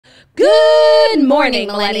Good morning,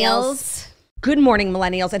 millennials. Good morning,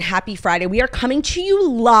 millennials, and happy Friday. We are coming to you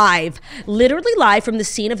live, literally live from the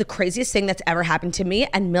scene of the craziest thing that's ever happened to me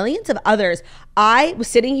and millions of others. I was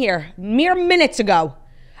sitting here mere minutes ago,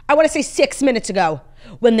 I want to say 6 minutes ago,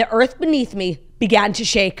 when the earth beneath me began to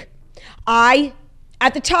shake.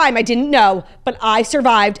 At the time, I didn't know, but I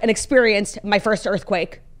survived and experienced my first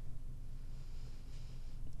earthquake.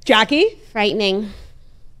 Jackie? Frightening.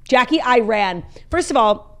 Jackie, I ran. First of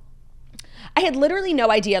all, I had literally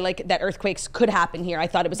no idea that earthquakes could happen here. I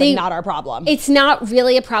thought it was not our problem. It's not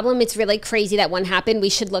really a problem. It's really crazy that one happened. We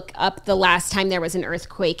should look up the last time there was an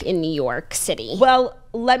earthquake in New York City. Well,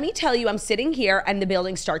 let me tell you, I'm sitting here and the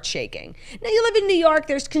building starts shaking. Now, you live in New York,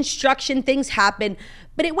 there's construction, things happen,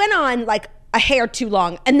 but it went on like a hair too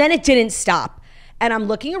long and then it didn't stop. And I'm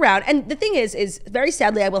looking around, and the thing is very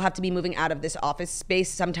sadly, I will have to be moving out of this office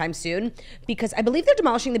space sometime soon because I believe they're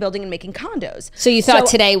demolishing the building and making condos. So you thought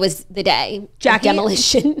today was the day, Jackie, of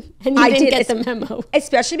demolition, and you didn't get the memo.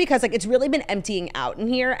 Especially because it's really been emptying out in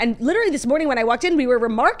here. And literally this morning when I walked in, we were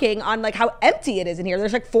remarking on how empty it is in here.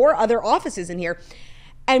 There's 4 other offices in here.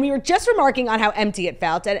 And we were just remarking on how empty it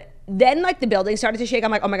felt. And then the building started to shake.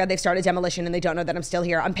 I'm like, oh my God, they've started demolition and they don't know that I'm still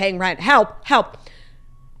here. I'm paying rent. Help, help.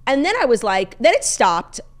 And then I was like, then it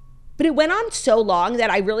stopped, but it went on so long that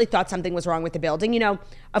I really thought something was wrong with the building. You know,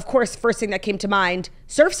 of course, first thing that came to mind,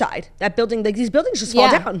 Surfside, that building, these buildings just fall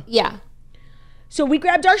down. Yeah. So we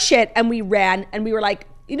grabbed our shit and we ran and we were like,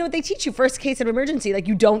 you know what they teach you, first case of emergency,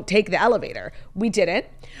 you don't take the elevator. We didn't.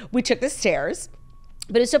 We took the stairs.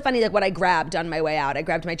 But it's so funny, what I grabbed on my way out. I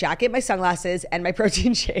grabbed my jacket, my sunglasses, and my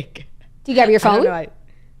protein shake. Do you grab your phone?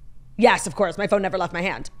 Yes, of course. My phone never left my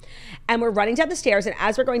hand. And we're running down the stairs. And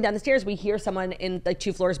as we're going down the stairs, we hear someone in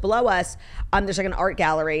 2 floors below us. There's an art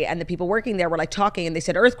gallery. And the people working there were talking. And they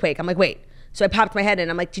said, earthquake. I'm like, wait. So I popped my head in.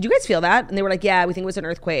 I'm like, did you guys feel that? And they were like, yeah, we think it was an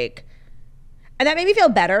earthquake. And that made me feel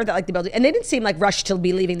better that the building. And they didn't seem rushed to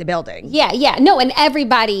be leaving the building. Yeah. No, and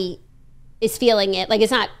everybody is feeling it.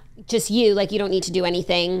 It's not just you. You don't need to do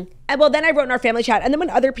anything. And well, then I wrote in our family chat. And then when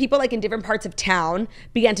other people in different parts of town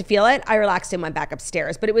began to feel it, I relaxed and went back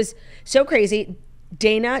upstairs. But it was so crazy.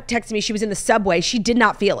 Dana texted me. She was in the subway. She did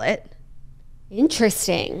not feel it.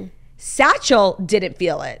 Interesting. Satchel didn't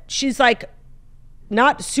feel it. She's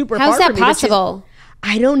not super How's far that from me, possible?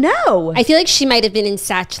 I don't know. I feel like she might have been in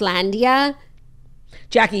Satchlandia.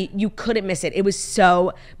 Jackie, you couldn't miss it. It was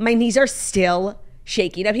so, my knees are still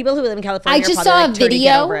shaky. Now, people who live in California I just saw a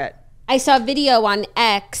video. I saw a video on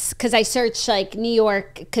X because I searched New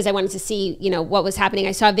York because I wanted to see, what was happening.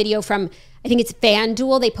 I saw a video from, I think it's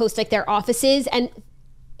FanDuel. They post their offices and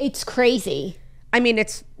it's crazy. I mean,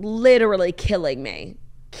 it's literally killing me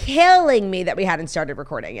that we hadn't started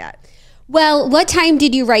recording yet. Well, what time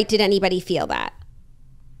did you write? Did anybody feel that?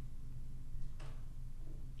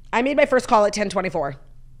 I made my first call at 10:24.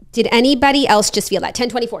 Did anybody else just feel that?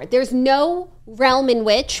 10:24. There's no realm in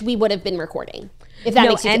which we would have been recording. If that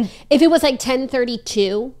makes sense. If it was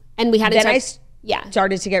 10:32 and we had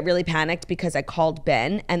started to get really panicked because I called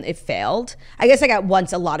Ben and it failed. I guess at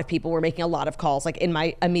once a lot of people were making a lot of calls in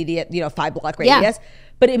my immediate 5-block radius. Yeah.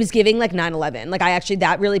 But it was giving 9/11.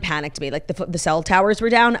 That really panicked me. The cell towers were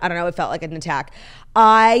down. I don't know. It felt like an attack.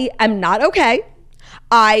 I am not okay.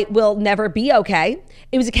 I will never be okay.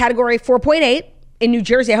 It was a category 4.8. In New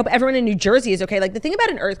Jersey. I hope everyone in New Jersey is okay. The thing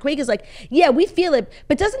about an earthquake is yeah, we feel it,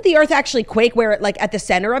 but doesn't the earth actually quake where at the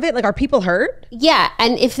center of it? Are people hurt? Yeah,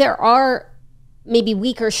 and if there are maybe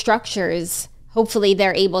weaker structures, hopefully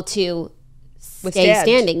they're able to stay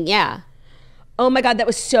standing. Yeah. Oh my God, that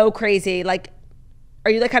was so crazy.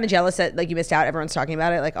 Are you kind of jealous that you missed out? Everyone's talking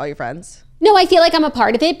about it, all your friends? No, I feel I'm a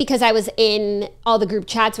part of it because I was in all the group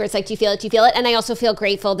chats where it's do you feel it? Do you feel it? And I also feel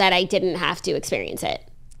grateful that I didn't have to experience it.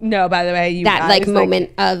 No, by the way, that moment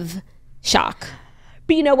of shock.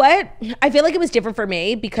 But you know what? I feel it was different for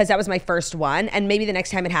me because that was my first one. And maybe the next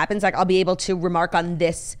time it happens, I'll be able to remark on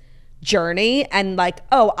this journey and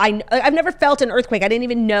I've never felt an earthquake. I didn't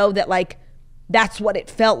even know that that's what it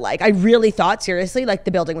felt like. I really thought seriously the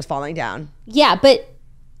building was falling down. Yeah, but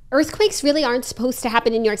earthquakes really aren't supposed to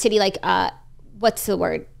happen in New York City. What's the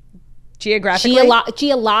word? Geographically?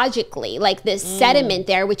 Geologically, this sediment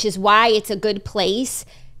there, which is why it's a good place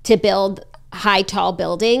to build high, tall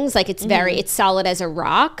buildings. It's solid as a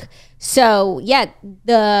rock. So yeah,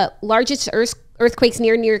 the largest earthquakes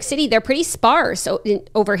near New York City, they're pretty sparse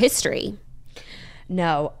over history.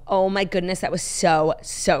 No. Oh my goodness. That was so,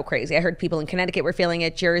 so crazy. I heard people in Connecticut were feeling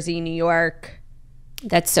it, Jersey, New York.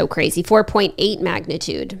 That's so crazy. 4.8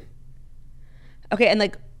 magnitude. Okay.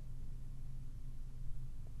 And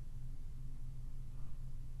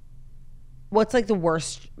what's the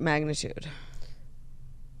worst magnitude?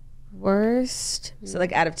 Worst. So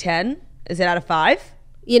like out of 10? Is it out of 5?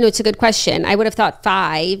 You know, it's a good question. I would have thought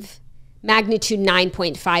 5. Magnitude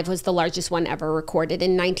 9.5 was the largest one ever recorded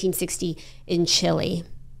in 1960 in Chile.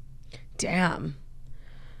 Damn.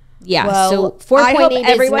 Yeah, Well, so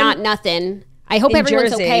 4.8 is not nothing. I hope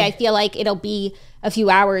everyone's Jersey, okay. I feel like it'll be a few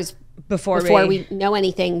hours before we know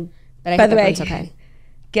anything. But I By hope the way, everyone's okay.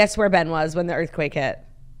 Guess where Ben was when the earthquake hit?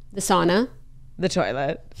 The sauna. The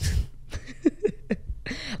toilet.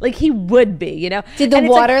 Like he would be, you know? Did the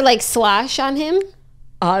water like slosh on him?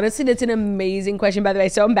 Honestly, that's an amazing question, by the way.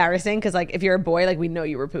 So embarrassing because like if you're a boy, like we know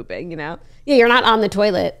you were pooping, you know? Yeah, you're not on the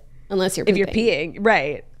toilet unless you're pooping. If you're peeing,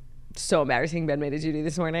 right. So embarrassing. Ben made a duty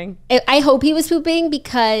this morning. I hope he was pooping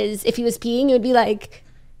because if he was peeing, it would be like,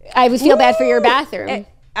 I would feel bad for your bathroom.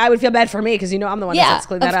 I would feel bad for me because you know I'm the one that's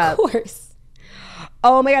clean that up. Of course.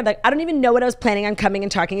 Oh my God. Like I don't even know what I was planning on coming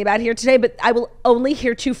and talking about here today, but I will only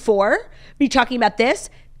heretofore be talking about this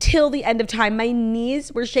till the end of time. My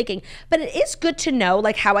knees were shaking. But it is good to know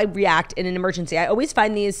like how I react in an emergency. I always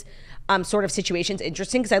find these sort of situations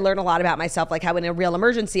interesting because I learn a lot about myself, like how in a real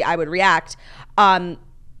emergency I would react. And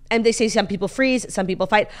they say some people freeze, some people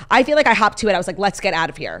fight. I feel like I hopped to it. I was like, let's get out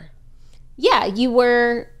of here. Yeah, you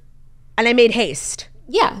were. And I made haste.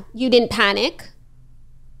 Yeah, you didn't panic.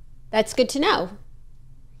 That's good to know.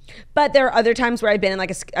 But there are other times where I've been in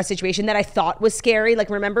like a situation that I thought was scary. Like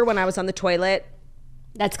remember when I was on the toilet?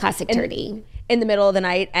 That's classic Turdy. In the middle of the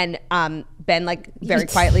night and Ben like very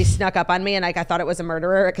quietly snuck up on me and like I thought it was a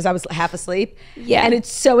murderer because I was half asleep. Yeah. And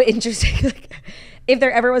it's so interesting. Like, if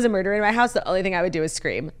there ever was a murder in my house, the only thing I would do is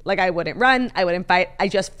scream. Like I wouldn't run, I wouldn't fight. I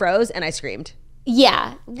just froze and I screamed.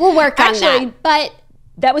 Yeah, we'll work on that. But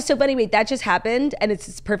that was so funny. Wait, that just happened and it's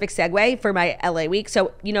this perfect segue for my LA week.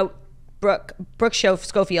 So, you know, Brooke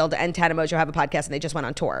Schofield and Tana Mojo have a podcast and they just went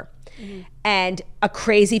on tour. Mm-hmm. And a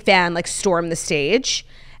crazy fan like stormed the stage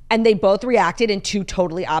and they both reacted in 2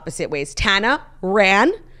 totally opposite ways. Tana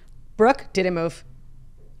ran, Brooke didn't move.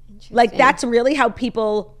 Like that's really how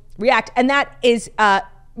people react. And that is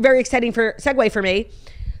very exciting for segue for me.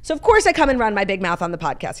 So of course I come and run my big mouth on the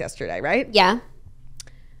podcast yesterday, right? Yeah.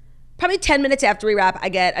 Probably 10 minutes after we wrap, I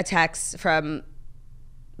get a text from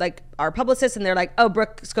like our publicist and they're like, oh,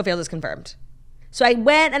 Brooke Schofield is confirmed. So I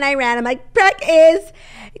went and I ran. I'm like, Brooke is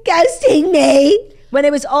ghosting me when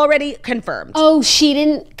it was already confirmed. Oh, she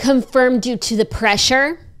didn't confirm due to the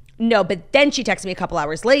pressure? No, but then she texted me a couple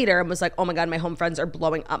hours later and was like, oh my God, my home friends are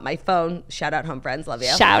blowing up my phone. Shout out home friends, love you.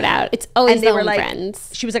 Shout out. It's always and they the were home like, friends.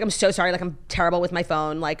 She was like, I'm so sorry. Like I'm terrible with my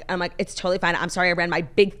phone. Like, I'm like, it's totally fine. I'm sorry I ran my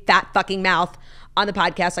big fat fucking mouth on the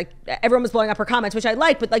podcast. Like everyone was blowing up her comments, which I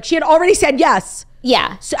liked, but like she had already said yes.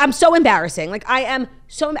 Yeah. So I'm so embarrassing. Like I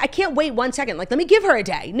can't wait 1 second. Like let me give her a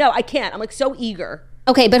day. No, I can't. I'm like so eager.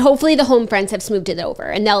 Okay, but hopefully the home friends have smoothed it over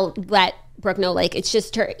and they'll let Brooke know like it's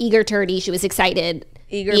just her eager turdy. She was excited.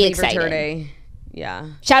 Eager beaver turdy. Yeah.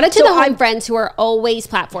 Shout out to the home friends who are always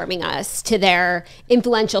platforming us to their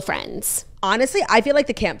influential friends. Honestly, I feel like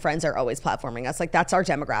the camp friends are always platforming us. Like that's our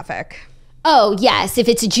demographic. Oh, yes, if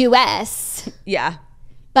it's a Jewess. Yeah.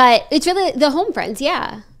 But it's really the home friends,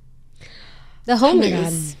 yeah. The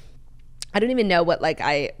homies. I don't even know what like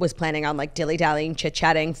I was planning on like dilly-dallying,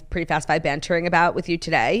 chit-chatting, pretty fast 5 bantering about with you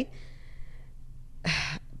today.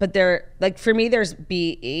 But there, like for me, there's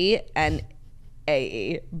BE and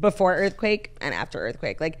AE, before earthquake and after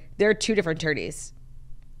earthquake. Like there are 2 different turdies.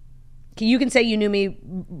 You can say you knew me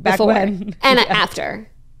back before when. And after.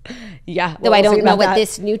 Yeah. Though I don't know what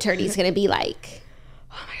this new turdy's going to be like.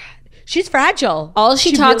 Oh my God. She's fragile. All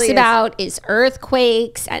she talks really about is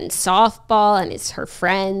earthquakes and softball and it's her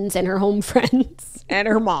friends and her home friends. And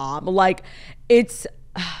her mom. Like it's...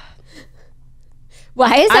 Why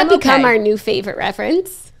has that become our new favorite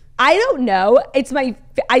reference? I don't know.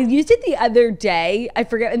 I used it the other day. I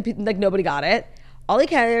forget, and like nobody got it. All he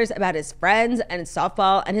cares about is friends and his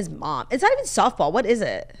softball and his mom. It's not even softball. What is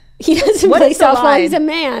it? He doesn't play softball. He's a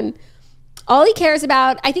man. All he cares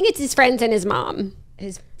about, I think it's his friends and his mom.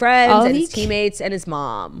 His friends and his teammates and his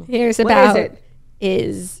mom. Cares about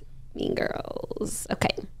is Mean Girls.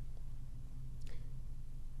 Okay.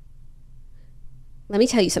 Let me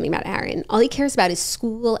tell you something about Aaron. All he cares about is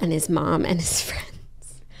school and his mom and his friends.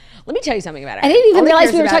 Let me tell you something about Aaron. I didn't even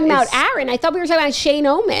realize we were talking about Aaron. I thought we were talking about Shane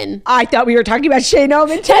Omen. I thought we were talking about Shane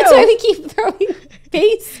Omen too. That's why we keep throwing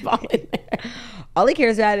baseball in there. All he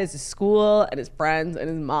cares about is his school and his friends and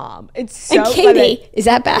his mom. It's so and Katie. Funny. Is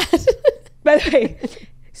that bad? By the way,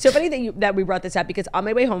 so funny that we brought this up because on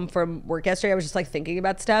my way home from work yesterday, I was just like thinking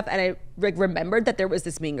about stuff and I like remembered that there was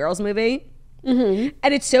this Mean Girls movie. Mm-hmm.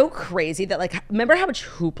 And it's so crazy that like, remember how much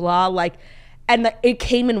hoopla like, and like, it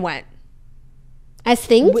came and went. As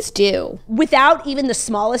things do. Without even the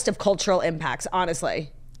smallest of cultural impacts,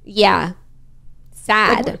 honestly. Yeah.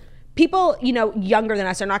 Sad. Like, people, you know, younger than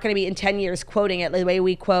us are not going to be in 10 years quoting it the way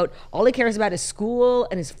we quote, all he cares about is school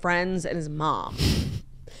and his friends and his mom.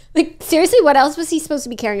 Like, seriously, what else was he supposed to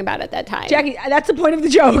be caring about at that time? Jackie, that's the point of the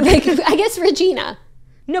joke. Like, I guess Regina.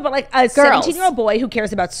 No, but like a 17-year-old boy who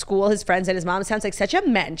cares about school, his friends, and his mom sounds like such a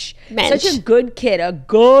mensch. Such a good kid. A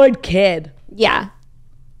good kid. Yeah.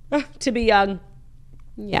 To be young.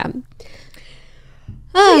 Yeah.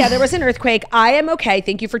 So yeah, there was an earthquake. I am okay.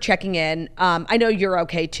 Thank you for checking in. I know you're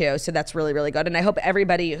okay too, so that's really, really good. And I hope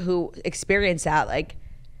everybody who experienced that, like,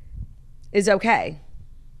 is okay.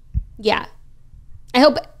 Yeah. I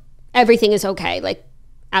hope everything is okay, like,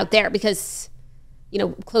 out there because, you know,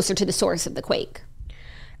 closer to the source of the quake.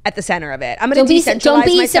 At the center of it. I'm going to decentralize myself.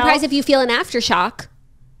 Don't be surprised if you feel an aftershock.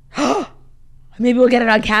 Maybe we'll get it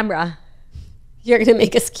on camera. You're going to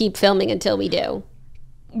make us keep filming until we do.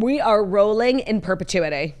 We are rolling in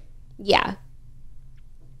perpetuity. Yeah.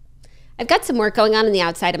 I've got some work going on in the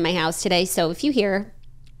outside of my house today, so if you hear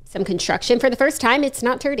some construction for the first time, it's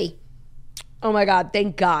not Turdy. Oh my God,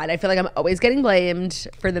 thank God. I feel like I'm always getting blamed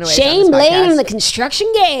for the noise. Shame, blame in the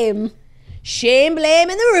construction game. Shame, blame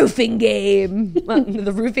in the roofing game. Well,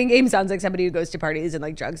 the roofing game sounds like somebody who goes to parties and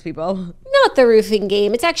like drugs people. Not the roofing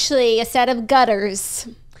game. It's actually a set of gutters.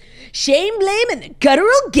 Shame, blame in the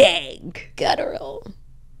guttural gang. Guttural.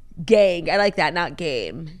 Gang. I like that, not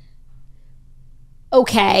game.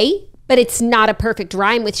 Okay, but it's not a perfect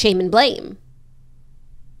rhyme with shame and blame.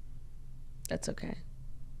 That's okay.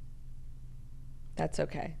 That's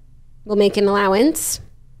okay. We'll make an allowance.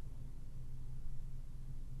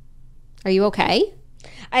 Are you okay?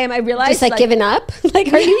 I am. I realized. Just like giving up?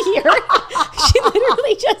 Like, are you here? She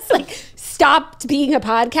literally just like stopped being a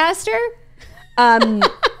podcaster.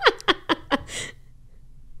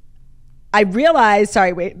 I realized,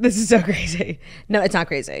 sorry, wait, this is so crazy. No, it's not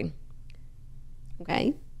crazy.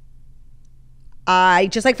 Okay. I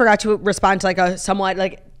just like forgot to respond to like a somewhat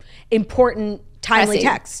like important timely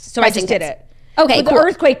text. So I just did it. Okay, but cool. The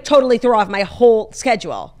earthquake totally threw off my whole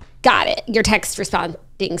schedule. Got it. Your text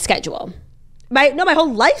responding schedule. My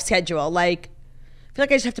whole life schedule. Like, I feel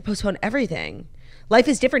like I just have to postpone everything. Life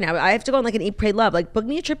is different now. I have to go on like an Eat, Pray, Love. Like, book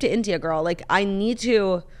me a trip to India, girl. Like, I need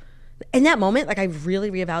to. In that moment, like, I really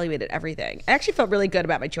reevaluated everything. I actually felt really good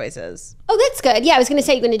about my choices. Oh, that's good. Yeah, I was going to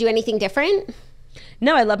say, you're going to do anything different?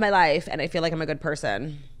 No, I love my life, and I feel like I'm a good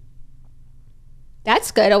person.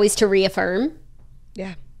 That's good. Always to reaffirm.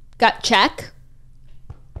 Yeah. Gut check.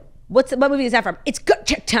 What movie is that from? It's gut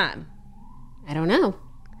check time. I don't know.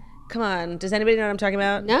 Come on. Does anybody know what I'm talking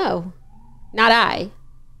about? No. Not I.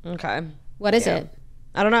 Okay. What is it?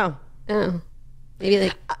 I don't know. Oh. Maybe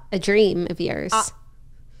like a dream of yours.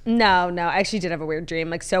 No. I actually did have a weird dream.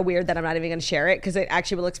 Like, so weird that I'm not even going to share it because it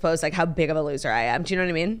actually will expose like how big of a loser I am. Do you know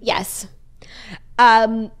what I mean? Yes.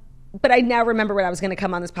 But I now remember what I was going to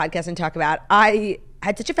come on this podcast and talk about. I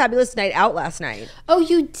had such a fabulous night out last night. Oh,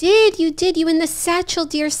 you did. You and the Satchel,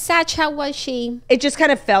 dear Satch. How was she? It just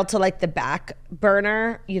kind of fell to like the back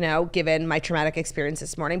burner, you know, given my traumatic experience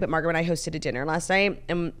this morning. But Margaret and I hosted a dinner last night,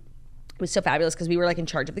 and it was so fabulous because we were like in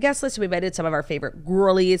charge of the guest list. So we invited some of our favorite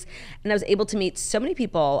girlies, and I was able to meet so many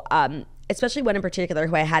people, especially one in particular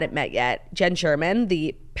who I hadn't met yet, Jen Sherman,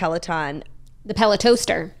 the Peloton. The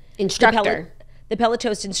Pelotoaster instructor. The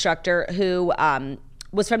Pelotoast instructor who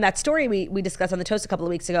was from that story we discussed on the Toast a couple of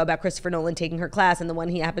weeks ago about Christopher Nolan taking her class, and the one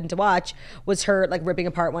he happened to watch was her like ripping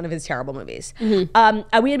apart one of his terrible movies.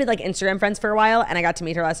 Mm-hmm. We had been like Instagram friends for a while, and I got to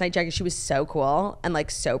meet her last night. Jackie, she was so cool and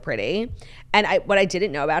like so pretty. And what I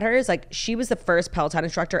didn't know about her is like she was the first Peloton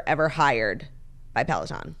instructor ever hired by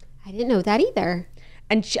Peloton. I didn't know that either.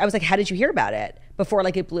 And I was like, how did you hear about it? Before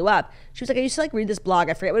like it blew up. She was like, I used to like read this blog.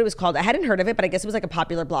 I forget what it was called. I hadn't heard of it, but I guess it was like a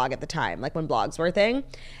popular blog at the time, like when blogs were a thing.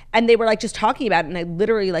 And they were like just talking about it. And I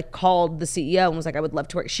literally like called the CEO and was like, I would love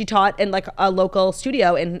to work. She taught in like a local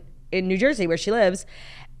studio in New Jersey where she lives.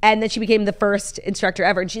 And then she became the first instructor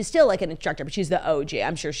ever. And she's still like an instructor, but she's the OG.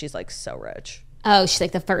 I'm sure she's like so rich. Oh, she's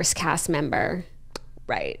like the first cast member.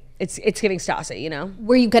 Right. It's giving Stassi, you know?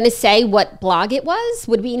 Were you going to say what blog it was?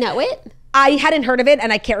 Would we know it? I hadn't heard of it,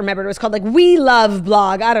 and I can't remember. It was called like We Love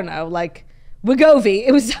Blog. I don't know, like Wigovie.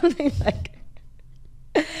 It was something like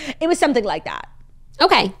that.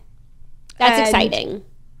 Okay, that's exciting.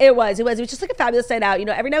 It was just like a fabulous night out. You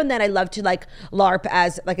know, every now and then I love to like LARP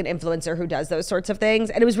as like an influencer who does those sorts of things,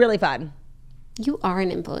 and it was really fun. You are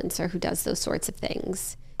an influencer who does those sorts of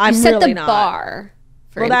things. I'm set really the not. bar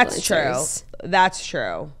for influencers. That's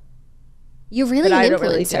true. You're really but an I influencer. Don't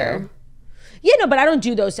really do. Yeah, no, but I don't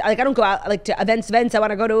do those. Like, I don't go out like to events. I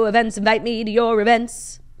want to go to events. Invite me to your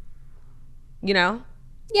events. you know?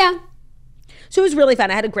 Yeah. So it was really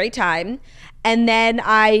fun. I had a great time. And then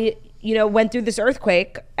I, went through this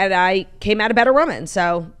earthquake and I came out a better woman.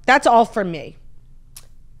 So that's all from me.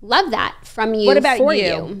 Love that from you. What about for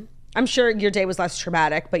you? I'm sure your day was less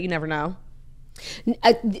traumatic, but you never know.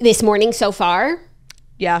 This morning so far?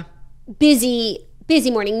 Yeah. Busy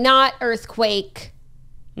morning. Not earthquake.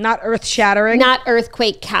 Not earth-shattering? Not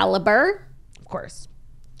earthquake caliber. Of course.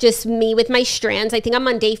 Just me with my strands. I think I'm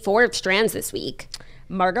on day 4 of strands this week.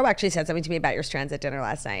 Margot actually said something to me about your strands at dinner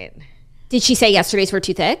last night. Did she say yesterday's were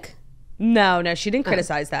too thick? No, she didn't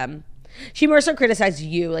criticize them. She more so criticized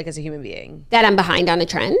you, like, as a human being. That I'm behind on a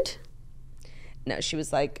trend? No, she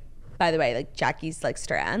was like, by the way, like, Jackie's, like,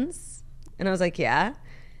 strands. And I was like, yeah.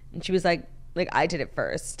 And she was like, I did it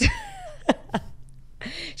first.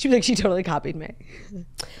 She was like, she totally copied me.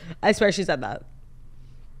 I swear she said that.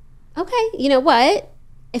 Okay, you know what?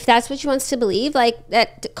 If that's what she wants to believe, like,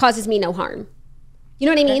 that causes me no harm. You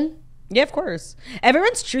know what I mean? Yeah, of course.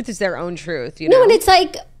 Everyone's truth is their own truth, you know? No, and it's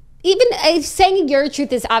like, even saying your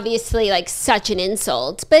truth is obviously, like, such an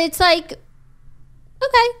insult. But it's like,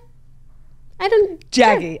 okay. I don't...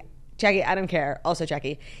 Jackie, I don't care. Also,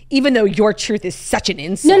 Jackie, even though your truth is such an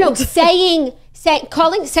insult. No,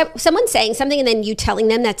 calling someone saying something and then you telling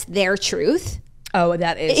them that's their truth. Oh,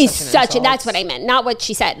 that is such an insult. That's what I meant, not what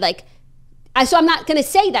she said. Like, so I'm not going to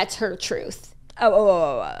say that's her truth.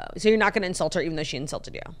 Oh. So you're not going to insult her even though she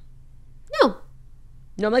insulted you?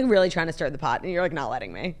 No, I'm like really trying to stir the pot and you're like not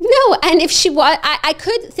letting me. No, and if she was, I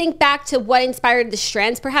could think back to what inspired the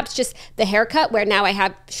strands, perhaps just the haircut where now I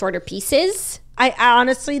have shorter pieces. I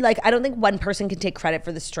honestly, like, I don't think one person can take credit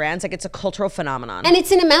for the strands. Like, it's a cultural phenomenon. And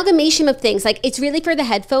it's an amalgamation of things. Like, it's really for the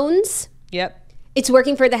headphones. Yep. It's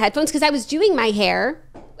working for the headphones because I was doing my hair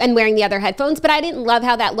and wearing the other headphones, but I didn't love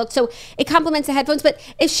how that looked. So it complements the headphones. But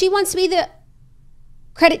if she wants to be the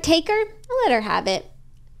credit taker, I'll let her have it.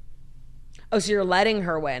 Oh, so you're letting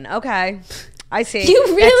her win. Okay. I see.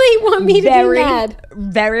 You really want me to be mad.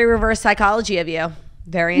 Very reverse psychology of you.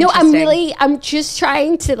 Very interesting. No, I'm just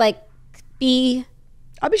trying to, like,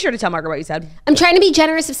 I'll be sure to tell Margaret what you said. I'm trying to be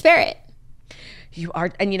generous of spirit. You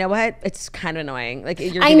are, and you know what? It's kind of annoying. Like,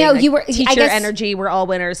 you're I know, like, you were teacher energy. We're all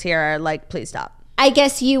winners here. Like, please stop. I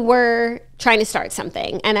guess you were trying to start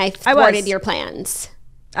something, and I thwarted your plans.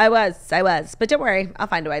 I was, but don't worry. I'll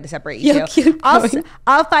find a way to separate you two.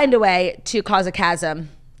 I'll find a way to cause a chasm.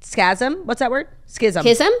 Schism? What's that word? Schism.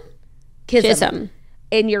 Schism.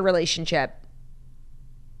 In your relationship.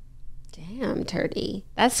 Damn, Turdy.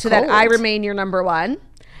 That's so cold. That I remain your number one,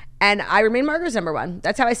 and I remain Margot's number one.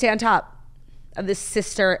 That's how I stay on top of this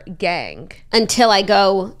sister gang. Until I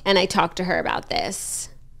go and I talk to her about this,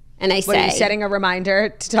 and I say, "What, are you setting a reminder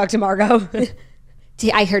to talk to Margot?"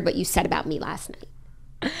 I heard what you said about me last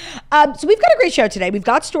night. So we've got a great show today. We've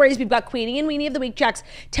got stories. We've got Queenie and Weenie of the Week. Jax,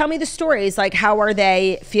 tell me the stories. Like, how are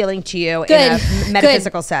they feeling to you in a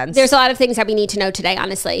metaphysical sense? There's a lot of things that we need to know today,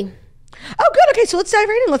 honestly. Oh, good. Okay, so let's dive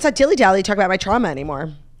right in. Let's not dilly-dally talk about my trauma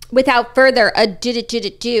anymore. Without further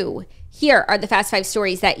ado, here are the Fast 5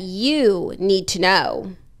 stories that you need to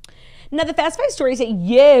know. Now, the Fast 5 stories that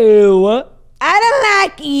you... I don't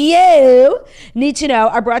like you need to know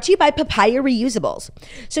are brought to you by Papaya Reusables.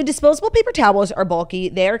 So disposable paper towels are bulky,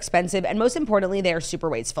 they're expensive, and most importantly, they are super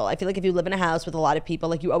wasteful. I feel like if you live in a house with a lot of people,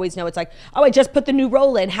 like you always know it's like, oh, I just put the new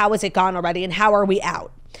roll in. How is it gone already? And how are we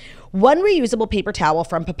out? One reusable paper towel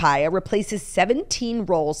from Papaya replaces 17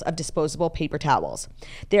 rolls of disposable paper towels.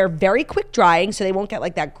 They're very quick drying, so they won't get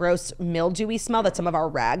like that gross mildewy smell that some of our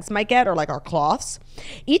rags might get, or like our cloths.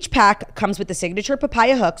 Each pack comes with the signature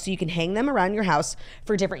Papaya hook, so you can hang them around your house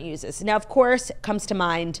for different uses. Now, of course, it comes to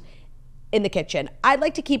mind in the kitchen. I'd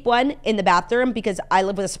like to keep one in the bathroom because I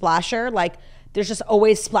live with a splasher. Like, there's just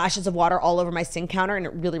always splashes of water all over my sink counter, and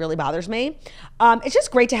it really, really bothers me. It's just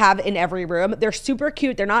great to have in every room. They're super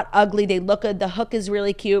cute. They're not ugly. They look good. The hook is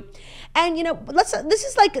really cute. And, you know, this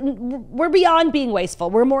is like, we're beyond being wasteful.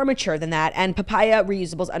 We're more mature than that. And Papaya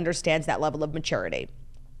Reusables understands that level of maturity.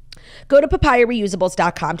 Go to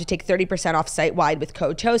papayareusables.com to take 30% off site-wide with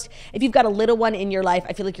code TOAST. If you've got a little one in your life,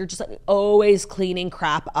 I feel like you're just like always cleaning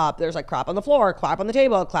crap up. There's like crap on the floor, crap on the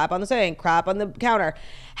table, crap on the sink, crap on the counter.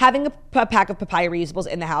 Having a pack of Papaya Reusables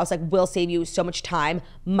in the house like will save you so much time,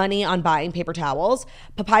 money on buying paper towels.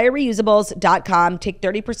 Papayareusables.com. Take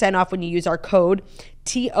 30% off when you use our code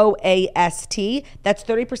TOAST. That's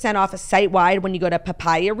 30% off site-wide when you go to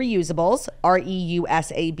Papaya Reusables,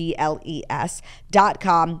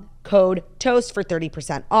 REUSABLES.com. Code TOAST for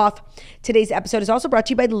 30% off. Today's episode is also brought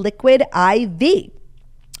to you by Liquid IV.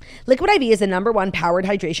 Liquid IV is the #1 powered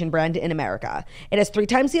hydration brand in America. It has 3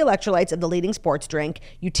 times the electrolytes of the leading sports drink.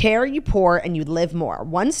 You tear, you pour, and you live more.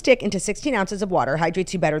 1 stick into 16 ounces of water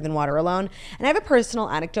hydrates you better than water alone. And I have a personal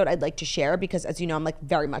anecdote I'd like to share because, as you know, I'm like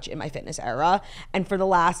very much in my fitness era. And for the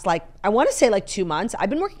last, like, I want to say like 2 months, I've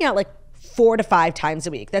been working out like 4 to 5 times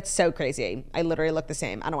a week. That's so crazy. I literally look the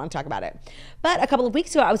same. I don't want to talk about it. But a couple of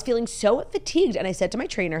weeks ago, I was feeling so fatigued. And I said to my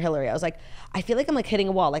trainer, Hillary, I was like, I feel like I'm like hitting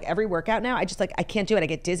a wall. Like every workout now, I just like, I can't do it. I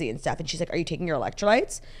get dizzy and stuff. And she's like, are you taking your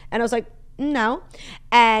electrolytes? And I was like, no.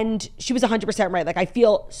 And she was 100% right. Like I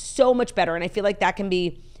feel so much better. And I feel like that can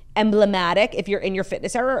be emblematic if you're in your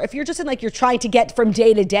fitness era, or if you're just in like you're trying to get from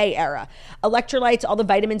day to day era. Electrolytes, all the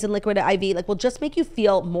vitamins in Liquid IV, like will just make you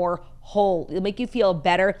feel more whole. It'll make you feel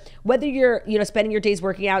better. Whether you're, you know, spending your days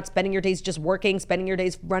working out, spending your days just working, spending your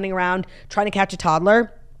days running around, trying to catch a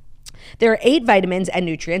toddler. There are 8 vitamins and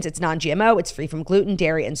nutrients. It's non-GMO. It's free from gluten,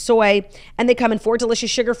 dairy, and soy. And they come in 4 delicious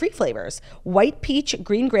sugar-free flavors: white peach,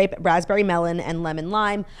 green grape, raspberry melon, and lemon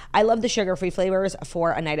lime. I love the sugar-free flavors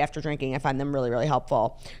for a night after drinking. I find them really, really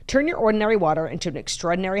helpful. Turn your ordinary water into an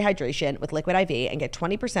extraordinary hydration with Liquid IV and get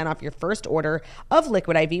 20% off your first order of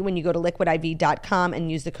Liquid IV when you go to liquidiv.com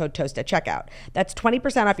and use the code TOAST at checkout. That's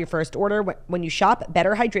 20% off your first order when you shop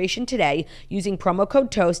Better Hydration today using promo code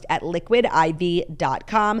TOAST at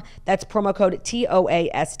liquidiv.com. That's promo code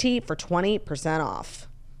TOAST for 20% off.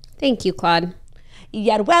 Thank you, Claude.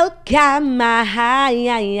 You're welcome.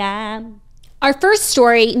 Our first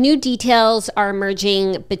story, new details are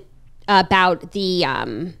emerging about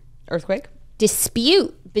the earthquake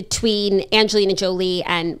dispute between Angelina Jolie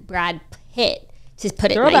and Brad Pitt, to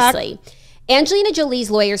put it nicely. Angelina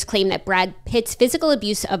Jolie's lawyers claim that Brad Pitt's physical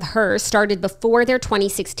abuse of her started before their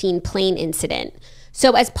 2016 plane incident.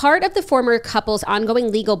 So as part of the former couple's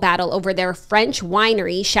ongoing legal battle over their French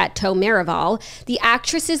winery, Chateau Miraval, the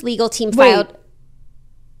actress's legal team filed...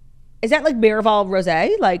 Is that like Miraval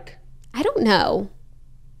Rosé? Like, I don't know.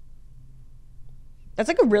 That's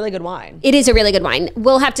like a really good wine. It is a really good wine.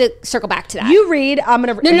 We'll have to circle back to that. You read, I'm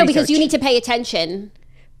going to... No, because you need to pay attention.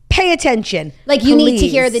 Pay attention. Like you need to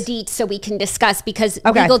hear the deets so we can discuss, because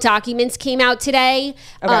legal documents came out today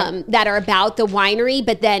that are about the winery,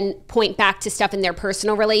 but then point back to stuff in their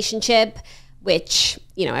personal relationship, which,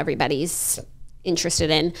 you know, everybody's interested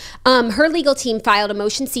in. Her legal team filed a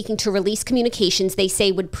motion seeking to release communications they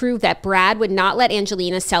say would prove that Brad would not let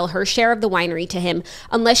Angelina sell her share of the winery to him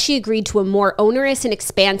unless she agreed to a more onerous and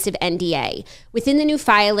expansive NDA. Within the new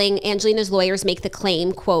filing, Angelina's lawyers make the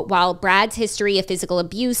claim, quote, while Brad's history of physical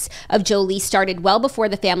abuse of Jolie started well before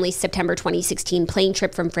the family's September 2016 plane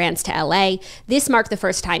trip from France to LA, this marked the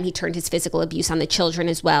first time he turned his physical abuse on the children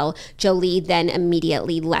as well. Jolie then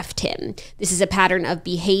immediately left him. This is a pattern of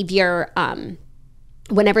behavior,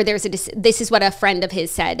 whenever there's this is what a friend of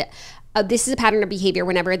his said. This is a pattern of behavior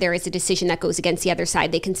whenever there is a decision that goes against the other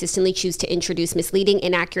side. They consistently choose to introduce misleading,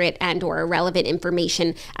 inaccurate, and or irrelevant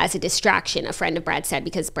information as a distraction, a friend of Brad said,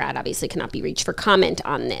 because Brad obviously cannot be reached for comment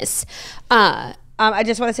on this. I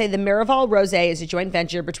just want to say the Miraval Rosé is a joint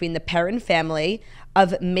venture between the Perrin family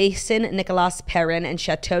of Mason Nicolas Perrin and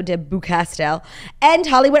Chateau de Beaucastel and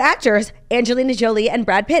Hollywood actors Angelina Jolie and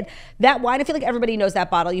Brad Pitt. That wine, I feel like everybody knows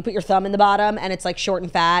that bottle. You put your thumb in the bottom and it's like short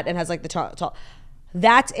and fat and has like the tall.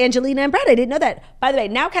 That's Angelina and Brad. I didn't know that. By the way,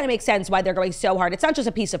 now kind of makes sense why they're going so hard. It's not just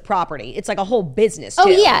a piece of property. It's like a whole business too. Oh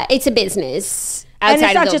yeah, it's a business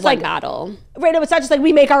outside of the just one like, bottle. Right, no, it's not just like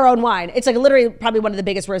we make our own wine. It's like literally probably one of the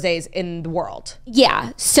biggest rosés in the world.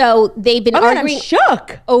 Yeah, so they've been arguing I'm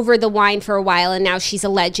shook. over the wine for a while, and now she's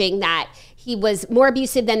alleging that he was more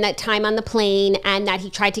abusive than that time on the plane, and that he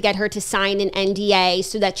tried to get her to sign an NDA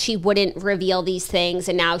so that she wouldn't reveal these things,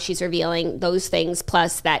 and now she's revealing those things,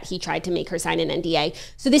 plus that he tried to make her sign an NDA.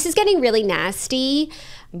 So this is getting really nasty.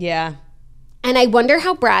 Yeah. And I wonder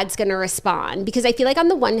how Brad's going to respond, because I feel like on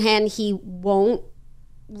the one hand, he won't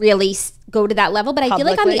really go to that level, but I feel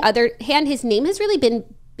like on the other hand, his name has really been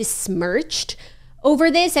besmirched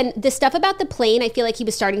over this, and the stuff about the plane, I feel like he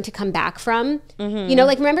was starting to come back from. Mm-hmm. You know,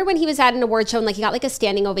 like remember when he was at an award show and like he got like a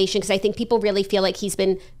standing ovation, because I think people really feel like he's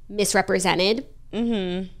been misrepresented.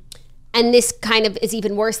 Mm-hmm. And this kind of is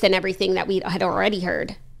even worse than everything that we had already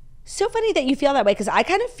heard. So funny that you feel that way, because I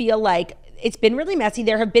kind of feel like it's been really messy.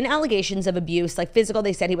 There have been allegations of abuse, like physical.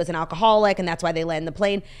 They said he was an alcoholic and that's why they landed the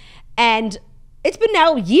plane. And it's been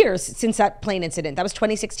now years since that plane incident. That was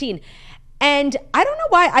 2016. And I don't know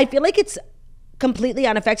why. I feel like it's completely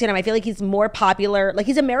unaffected him. I feel like he's more popular. Like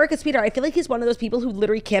he's America's sweetheart. I feel like he's one of those people who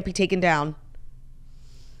literally can't be taken down.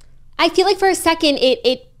 I feel like for a second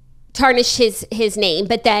it tarnished his name,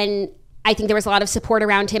 but then I think there was a lot of support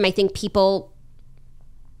around him. I think people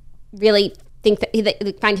really think that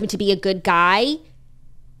they find him to be a good guy.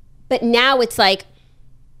 But now it's like,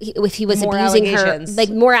 if he was More abusing allegations. her, like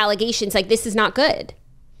more allegations, like this is not good.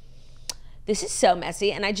 This is so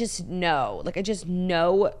messy, and I just know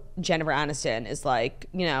Jennifer Aniston is like,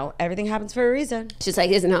 you know, everything happens for a reason. She's like,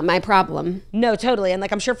 this is not my problem. No, totally. And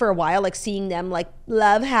like, I'm sure for a while, like seeing them like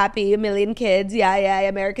love, happy, a million kids, yeah,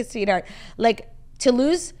 America's sweetheart. Like to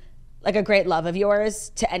lose like a great love of yours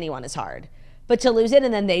to anyone is hard, but to lose it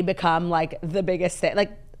and then they become like the biggest thing,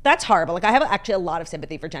 like that's horrible. Like I have actually a lot of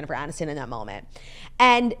sympathy for Jennifer Aniston in that moment.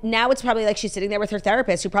 And now it's probably like she's sitting there with her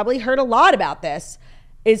therapist who probably heard a lot about this.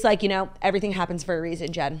 Is like, you know, everything happens for a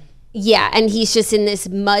reason, Jen. Yeah, and he's just in this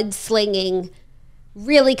mudslinging,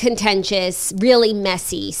 really contentious, really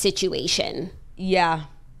messy situation. Yeah.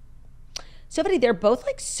 So funny, they're both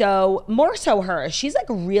like so, more so her. She's like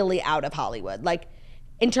really out of Hollywood. Like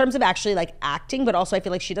in terms of actually like acting, but also I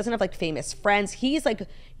feel like she doesn't have like famous friends. He's like,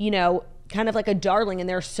 you know, kind of like a darling. And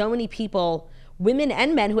there are so many people, women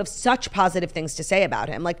and men, who have such positive things to say about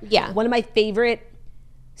him. Like one of my favorite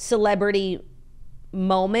celebrity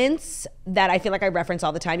moments that I feel like I reference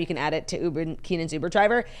all the time, you can add it to Keenan's Uber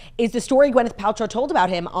driver, is the story Gwyneth Paltrow told about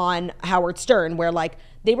him on Howard Stern, where like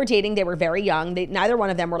they were dating, they were very young, neither one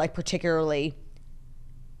of them were like particularly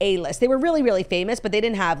A-list. They were really, really famous, but they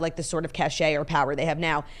didn't have like the sort of cachet or power they have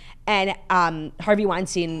now. And Harvey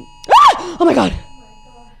Weinstein, oh my God.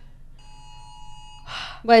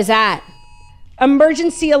 What is that?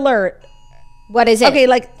 Emergency alert. What is it? Okay,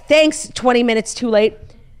 like thanks, 20 minutes too late.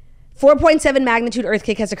 4.7 magnitude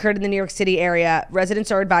earthquake has occurred in the New York City area. Residents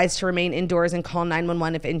are advised to remain indoors and call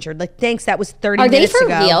 911 if injured. Like, thanks. That was 30 minutes ago. Are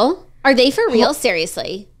they for real? Are they for real?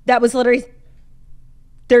 Seriously? That was literally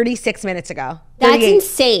 36 minutes ago. That's 38.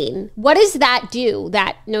 insane. What does that do,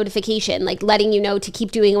 that notification? Like letting you know to keep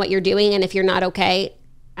doing what you're doing, and if you're not okay,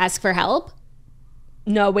 ask for help?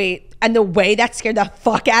 No, wait. And the way that scared the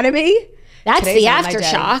fuck out of me? That's the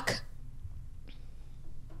aftershock.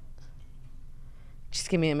 Just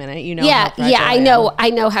give me a minute. You know how fragile I know.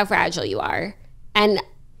 I know how fragile you are. And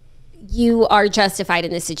you are justified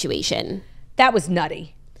in this situation. That was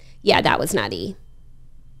nutty. Yeah, that was nutty.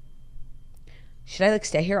 Should I like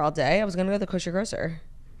stay here all day? I was going to go to the kosher grocer.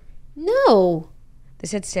 No. They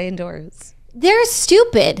said stay indoors. They're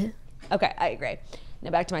stupid. Okay, I agree.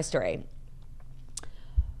 Now back to my story.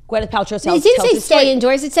 Gwyneth Paltrow tells It didn't say stay story.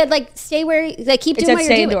 indoors. It said like stay where, like keep doing what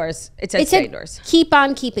you're doing. Indoors. It said stay indoors. Keep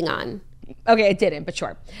on keeping on. Okay, it didn't, but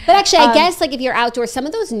sure. But actually, I guess like if you're outdoors, some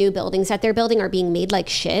of those new buildings that they're building are being made like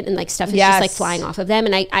shit, and like stuff is just like flying off of them.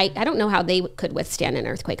 And I don't know how they could withstand an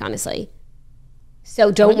earthquake, honestly.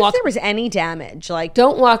 So don't walk. If there was any damage, like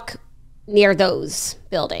don't walk near those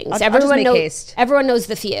buildings. Everyone knows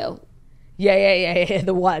the few. Yeah.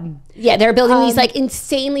 The one. Yeah, they're building these like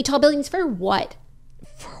insanely tall buildings for what?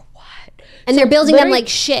 For what? And they're building them like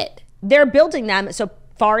shit. They're building them so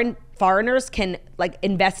foreigners can like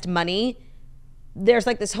invest money. There's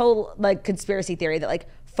like this whole like conspiracy theory that like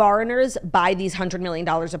foreigners buy these $100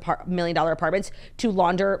 million apartments to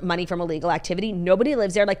launder money from illegal activity. Nobody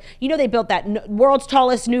lives there. Like, you know, they built that world's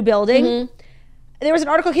tallest new building. Mm-hmm. There was an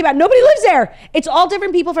article came out. Nobody lives there. It's all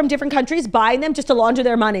different people from different countries buying them just to launder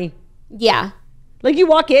their money. Yeah. Like you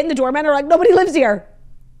walk in, the doormen are like, nobody lives here.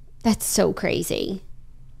 That's so crazy.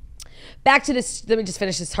 Back to this. Let me just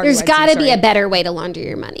finish this. There's got to be a better way to launder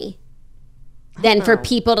your money than for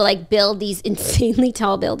people to like build these insanely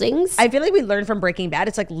tall buildings. I feel like we learned from Breaking Bad.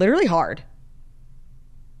 It's like literally hard.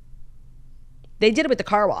 They did it with the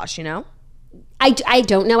car wash, you know? I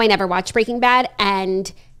don't know. I never watched Breaking Bad.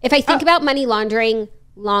 And if I think about money laundering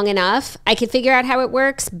long enough, I could figure out how it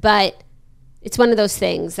works. But it's one of those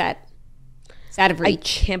things that is out of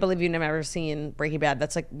reach. I can't believe you've never seen Breaking Bad.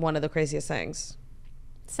 That's like one of the craziest things.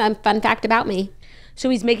 Some fun fact about me. So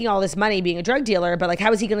he's making all this money being a drug dealer, but like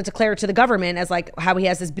how is he going to declare it to the government as like how he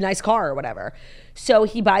has this nice car or whatever? So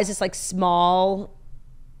he buys this like small,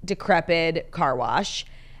 decrepit car wash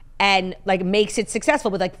and like makes it successful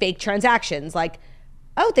with like fake transactions. Like,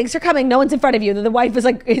 oh, thanks for coming. No one's in front of you. And then the wife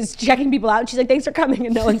is checking people out and she's like, thanks for coming.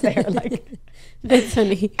 And no one's there. Like, that's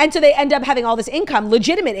funny. And so they end up having all this income,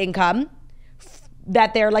 legitimate income,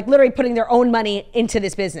 that they're like literally putting their own money into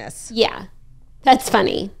this business. Yeah. That's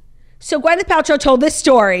funny. So Gwyneth Paltrow told this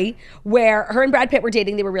story where her and Brad Pitt were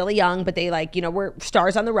dating. They were really young, but they like, you know, were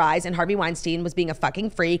stars on the rise. And Harvey Weinstein was being a fucking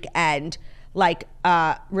freak and like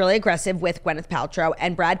really aggressive with Gwyneth Paltrow.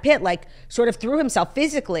 And Brad Pitt like sort of threw himself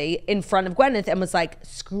physically in front of Gwyneth and was like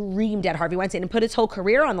screamed at Harvey Weinstein and put his whole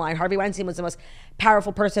career on the line. Harvey Weinstein was the most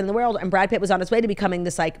powerful person in the world. And Brad Pitt was on his way to becoming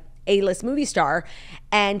this like A-list movie star.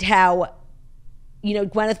 And how you know,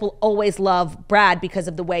 Gwyneth will always love Brad because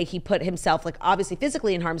of the way he put himself, like obviously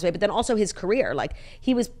physically in harm's way, but then also his career. Like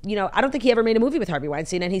he was, you know, I don't think he ever made a movie with Harvey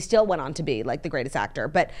Weinstein, and he still went on to be like the greatest actor.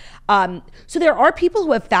 But so there are people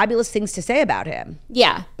who have fabulous things to say about him.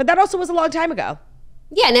 Yeah. But that also was a long time ago.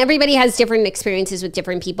 Yeah, and everybody has different experiences with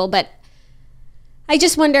different people, but I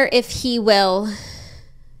just wonder if he will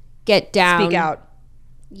get down. Speak out.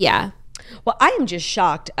 Yeah. Well, I am just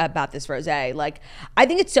shocked about this rosé. Like, I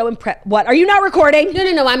think it's so What? Are you not recording?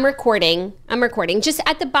 No. I'm recording. Just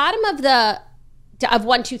at the bottom of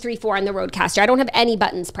 1, 2, 3, 4 on the Roadcaster. I don't have any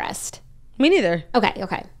buttons pressed. Me neither.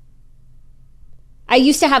 Okay. I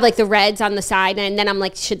used to have like the reds on the side, and then I'm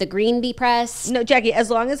like, should the green be pressed? No, Jackie, as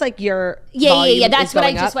long as like your yeah. That's what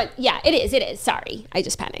I just went. Yeah, it is. Sorry, I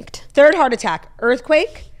just panicked. Third heart attack,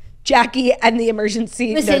 earthquake, Jackie, and the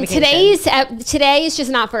emergency. Listen, today is just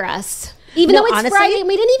not for us. Even though it's honestly, Friday, and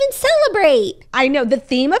we didn't even celebrate. I know the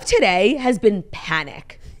theme of today has been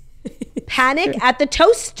panic. Panic at the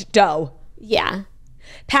toast dough. Yeah.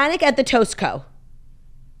 Panic at the Toast Co.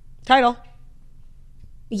 Title.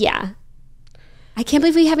 Yeah. I can't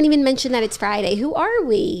believe we haven't even mentioned that it's Friday. Who are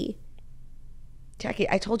we? Jackie,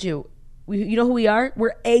 I told you. You know who we are?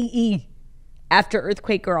 We're AE. After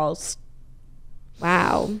Earthquake Girls.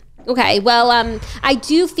 Wow. Okay. Well, I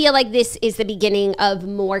do feel like this is the beginning of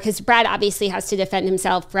more, because Brad obviously has to defend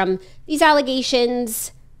himself from these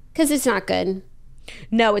allegations, because it's not good.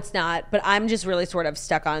 No, it's not. But I'm just really sort of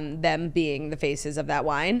stuck on them being the faces of that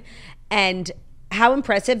wine. And how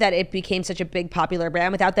impressive that it became such a big popular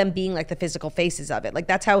brand without them being like the physical faces of it. Like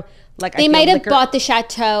that's how like they might have bought the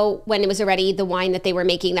Chateau when it was already the wine that they were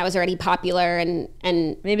making that was already popular, and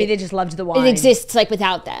maybe they just loved the wine. It exists like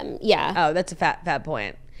without them. Yeah. Oh, that's a fat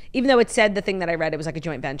point. Even though it said the thing that I read, it was like a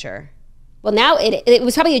joint venture. Well, now it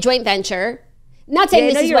was probably a joint venture. Not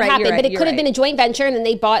saying this is what happened, but it could have been a joint venture, and then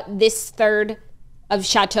they bought this third of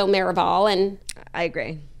Chateau Miraval, and I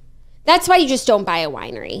agree. That's why you just don't buy a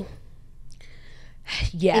winery.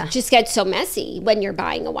 Yeah. It just gets so messy when you're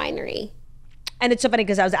buying a winery. And it's so funny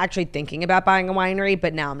because I was actually thinking about buying a winery,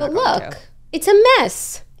 but now I'm not going to. Look, it's a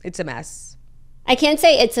mess. It's a mess. I can't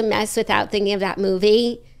say it's a mess without thinking of that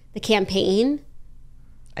movie, The Campaign.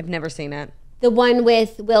 I've never seen it. The one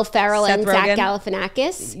with Will Ferrell and Rogen? Zach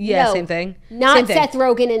Galifianakis? Yeah, no, same thing. Not same thing. Seth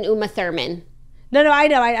Rogen and Uma Thurman. No, I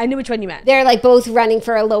know. I knew which one you meant. They're like both running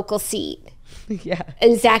for a local seat. Yeah.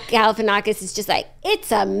 And Zach Galifianakis is just like,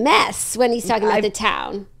 it's a mess when he's talking about the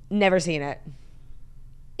town. Never seen it.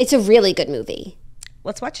 It's a really good movie.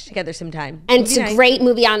 Let's watch it together sometime. And it's a great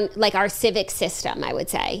movie on like our civic system, I would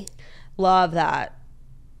say. Love that.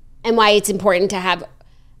 And why it's important to have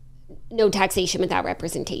no taxation without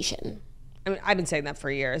representation. I mean, I've been saying that for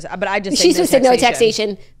years, but I just She's just said no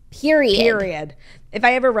taxation, period. If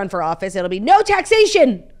I ever run for office, it'll be no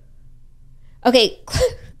taxation. Okay.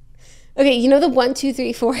 Okay, you know the 1, 2,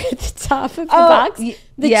 3, 4 at the top of the box? The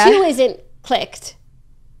 2 isn't clicked.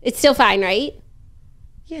 It's still fine, right?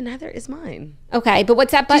 Yeah, neither is mine. Okay, but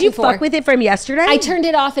what's that button for? Did you fuck with it from yesterday? I turned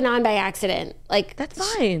it off and on by accident. Like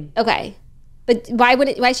that's fine. Okay. But why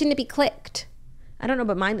shouldn't it be clicked? I don't know,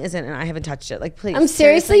 but mine isn't, and I haven't touched it. Like, please. I'm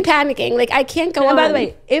seriously panicking. Like, I can't go on. By the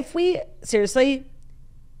way, if we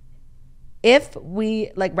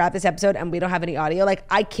like wrap this episode and we don't have any audio, like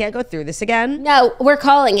I can't go through this again. No, we're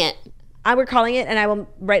calling it. We're calling it, and I will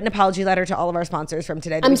write an apology letter to all of our sponsors from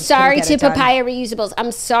today. I'm sorry to Papaya Reusables.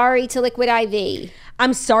 I'm sorry to Liquid IV.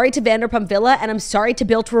 I'm sorry to Vanderpump Villa, and I'm sorry to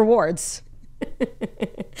Built Rewards.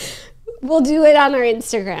 We'll do it on our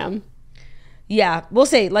Instagram. Yeah, we'll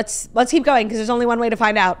see. Let's keep going because there's only one way to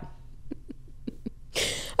find out.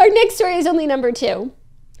 Our next story is only number 2.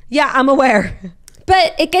 Yeah, I'm aware.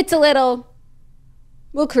 But it gets a little...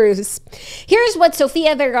 We'll cruise. Here's what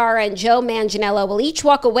Sofia Vergara and Joe Manganiello will each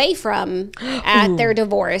walk away from at their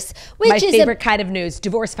divorce. My favorite kind of news,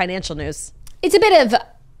 divorce financial news. It's a bit of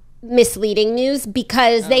misleading news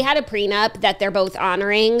because they had a prenup that they're both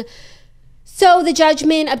honoring. So the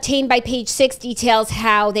judgment obtained by Page 6 details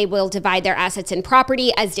how they will divide their assets and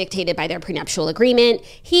property as dictated by their prenuptial agreement.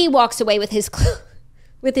 He walks away with his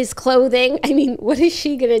clothing. I mean, what is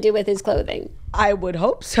she going to do with his clothing? I would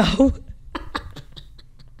hope so.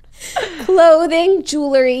 Clothing,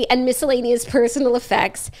 jewelry, and miscellaneous personal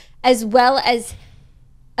effects, as well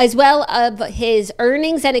of his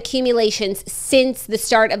earnings and accumulations since the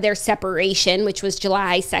start of their separation, which was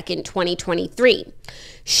July 2nd, 2023.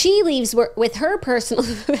 She leaves with her personal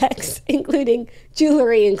effects, including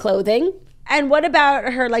jewelry and clothing. And what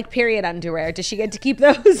about her like period underwear? Does she get to keep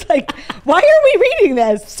those? Like, why are we reading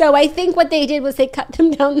this? So I think what they did was they cut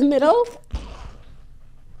them down the middle.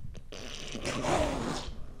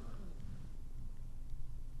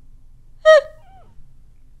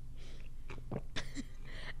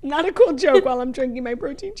 Not a cool joke while I'm drinking my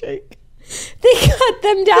protein shake. They cut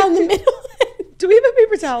them down the middle. Do we have a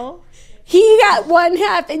paper towel? He got one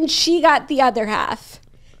half and she got the other half.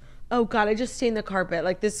 Oh God, I just stained the carpet.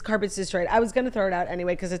 Like this carpet's destroyed. I was gonna throw it out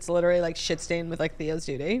anyway because it's literally like shit stained with like Theo's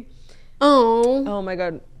duty. Oh my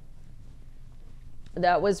God.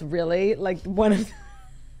 That was really like one of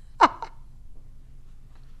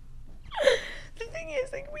the thing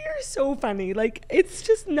is, like, we are so funny. Like, it's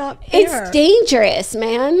just not fair. It's dangerous,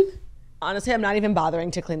 man. Honestly, I'm not even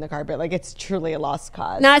bothering to clean the carpet. Like, it's truly a lost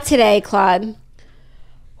cause. Not today, Claude.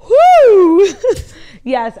 Woo!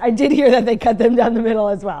 Yes, I did hear that they cut them down the middle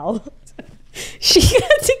as well. She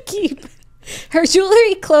got to keep her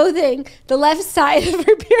jewelry, clothing, the left side of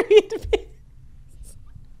her period pants,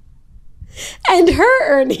 and her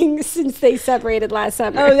earnings since they separated last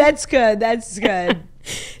summer. Oh, that's good. That's good.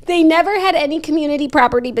 They never had any community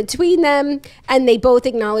property between them, and they both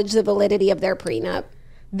acknowledged the validity of their prenup.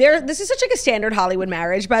 This is such like a standard Hollywood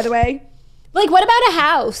marriage, by the way. Like, what about a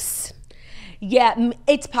house? Yeah,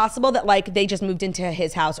 it's possible that like they just moved into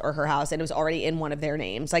his house or her house and it was already in one of their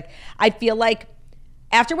names. Like, I feel like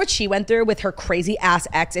after what she went through with her crazy ass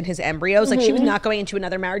ex and his embryos, like she was not going into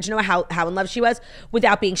another marriage, you know how in love she was,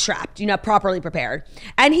 without being strapped, you know, properly prepared.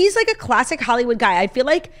 And he's like a classic Hollywood guy. I feel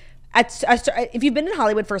like if you've been in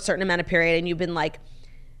Hollywood for a certain amount of period and you've been like,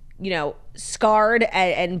 you know, scarred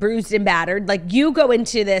and bruised and battered, like you go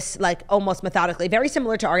into this like almost methodically, very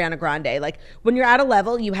similar to Ariana Grande. Like when you're at a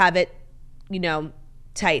level, you have it, you know,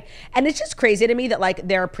 tight. And it's just crazy to me that like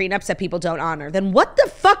there are prenups that people don't honor. Then what the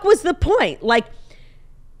fuck was the point? Like,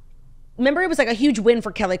 remember it was like a huge win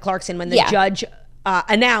for Kelly Clarkson when the judge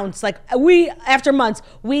announced like after months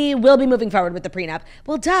we will be moving forward with the prenup.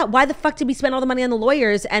 Well, duh, why the fuck did we spend all the money on the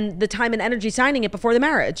lawyers and the time and energy signing it before the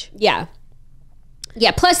marriage? Yeah,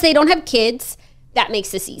 plus they don't have kids. That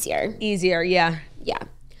makes this easier. Yeah.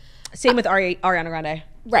 Same with Ariana Grande.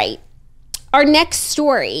 Right. Our next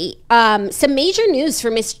story, some major news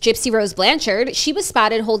for Miss Gypsy Rose Blanchard. She was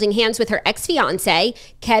spotted holding hands with her ex-fiance,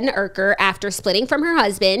 Ken Urker, after splitting from her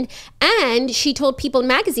husband. And she told People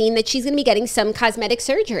magazine that she's going to be getting some cosmetic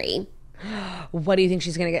surgery. What do you think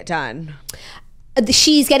she's going to get done?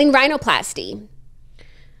 She's getting rhinoplasty.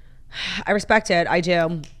 I respect it. I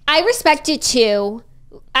do. I respect it too.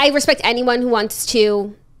 I respect anyone who wants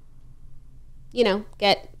to, you know,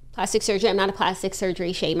 get plastic surgery. I'm not a plastic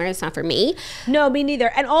surgery shamer. It's not for me. No, me neither.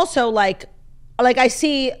 And also like I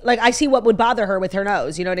see what would bother her with her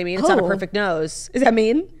nose. You know what I mean? It's not a perfect nose. Is that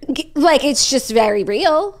mean? Like, it's just very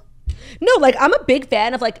real. No, like I'm a big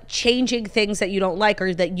fan of like changing things that you don't like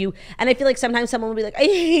or that you, and I feel like sometimes someone will be like, I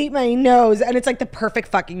hate my nose. And it's like the perfect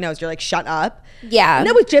fucking nose. You're like, shut up. Yeah.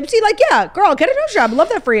 No, with Gypsy, like, yeah, girl, get a nose job. Love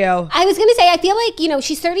that for you. I was going to say, I feel like, you know,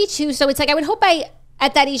 she's 32. So it's like, I would hope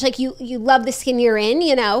at that age, like you love the skin you're in,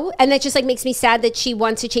 you know, and that just like makes me sad that she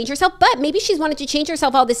wants to change herself. But maybe she's wanted to change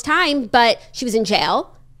herself all this time, but she was in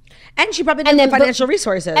jail. And she probably didn't have financial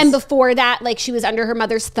resources. And before that, like she was under her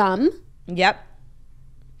mother's thumb. Yep.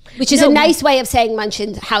 Which is a nice way of saying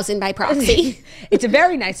Munchausen by proxy. It's a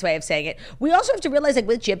very nice way of saying it. We also have to realize, like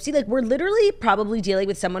with Gypsy, like we're literally probably dealing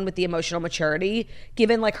with someone with the emotional maturity,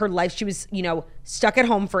 given like her life. She was, you know, stuck at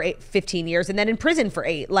home for 15 years and then in prison for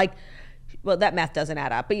 8. Like, well, that math doesn't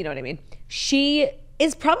add up, but you know what I mean. She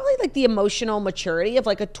is probably like the emotional maturity of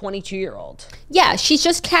like a 22-year-old. Yeah, she's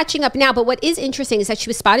just catching up now. But what is interesting is that she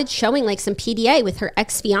was spotted showing like some PDA with her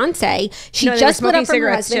ex-fiance. She just split up from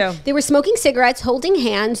her husband. They were smoking cigarettes, holding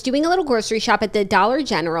hands, doing a little grocery shop at the Dollar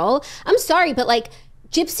General. I'm sorry, but like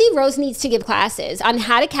Gypsy Rose needs to give classes on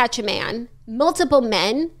how to catch a man, multiple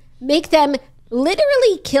men, make them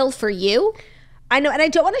literally kill for you. I know, and I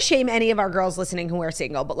don't want to shame any of our girls listening who are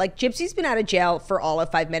single, but like Gypsy's been out of jail for all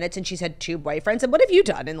of 5 minutes and she's had 2 boyfriends. And what have you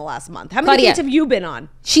done in the last month? How many dates have you been on?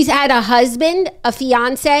 She's had a husband, a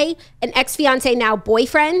fiance, an ex-fiance, now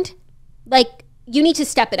boyfriend. Like, you need to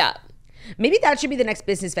step it up. Maybe that should be the next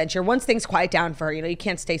business venture. Once things quiet down for her, you know, you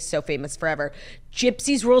can't stay so famous forever.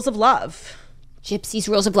 Gypsy's Rules of Love. Gypsy's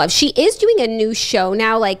Rules of Love. She is doing a new show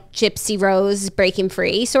now, like Gypsy Rose Breaking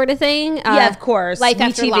Free sort of thing. Yeah, of course. Life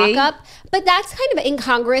After Lockup. But that's kind of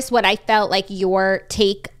incongruous what I felt like your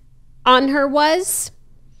take on her was.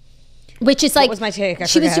 Which is like, what was my take?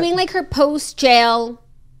 She was doing like her post-jail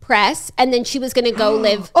press and then she was going to go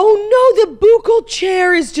live. Oh no, the buccal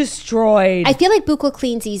chair is destroyed. I feel like buccal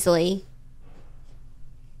cleans easily.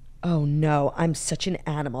 Oh no, I'm such an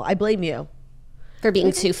animal. I blame you. For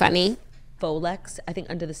being too funny. Folex. I think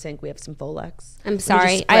under the sink we have some Folex. I'm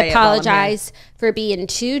sorry. I apologize for being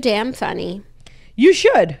too damn funny. You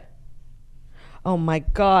should. Oh my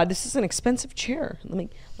God, this is an expensive chair. Let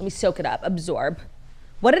me soak it up. Absorb.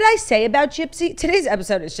 What did I say about Gypsy? Today's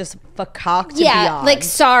episode is just fuck-cocked yeah, beyond. like,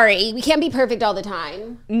 sorry. We can't be perfect all the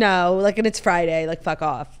time. No, like, and it's Friday. Like, fuck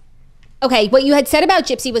off. Okay, what you had said about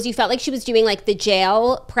Gypsy was you felt like she was doing, like, the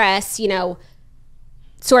jail press, you know,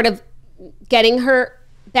 sort of getting her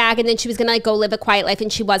back, and then she was going to, like, go live a quiet life,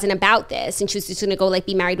 and she wasn't about this, and she was just going to go, like,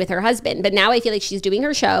 be married with her husband. But now I feel like she's doing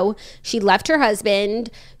her show. She left her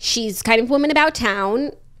husband. She's kind of woman about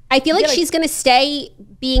town. I feel like she's going to stay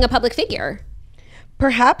being a public figure.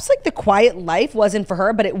 Perhaps like the quiet life wasn't for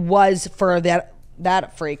her, but it was for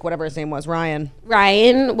that freak, whatever his name was, Ryan.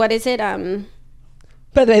 Ryan, what is it?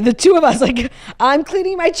 By the way, the two of us, like, I'm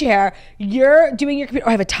cleaning my chair, you're doing your computer. Oh,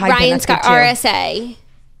 I have a tie. Ryan Scott, RSA.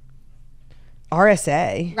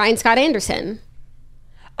 RSA. Ryan Scott Anderson.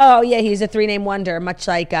 Oh yeah, he's a 3-name wonder, much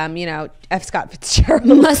like you know, F. Scott Fitzgerald.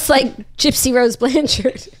 Much like Gypsy Rose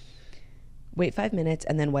Blanchard. Wait 5 minutes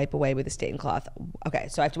and then wipe away with a stain cloth. Okay,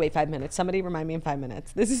 so I have to wait 5 minutes. Somebody remind me in 5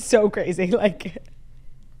 minutes. This is so crazy. Like,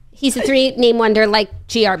 he's a 3-name wonder like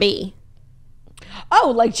GRB.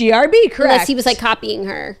 Oh, like GRB, correct. Unless he was like copying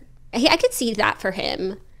her. I could see that for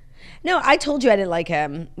him. No, I told you I didn't like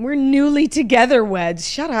him. We're newly together weds.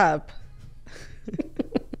 Shut up.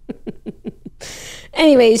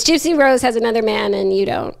 Anyways, Gypsy Rose has another man and you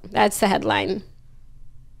don't. That's the headline.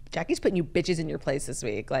 Jackie's putting you bitches in your place this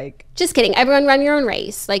week. Like, just kidding. Everyone run your own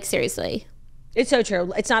race. Like, seriously. It's so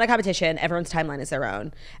true. It's not a competition. Everyone's timeline is their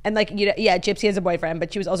own. And like, you know, yeah, Gypsy has a boyfriend,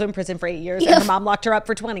 but she was also in prison for 8 years and her mom locked her up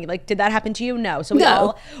for 20. Like, did that happen to you? No. So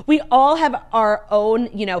we all have our own,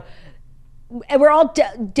 you know, we're all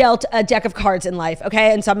dealt a deck of cards in life,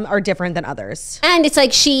 okay? And some are different than others. And it's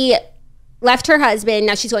like she left her husband.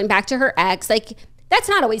 Now she's going back to her ex. Like, that's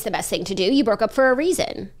not always the best thing to do. You broke up for a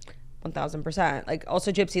reason. 1000%. Like,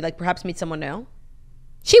 also Gypsy, like, perhaps meet someone new.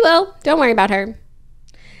 She will. Don't worry about her.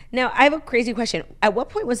 Now, I have a crazy question. At what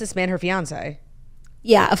point was this man her fiance?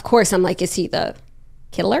 Yeah, of course. I'm like, is he the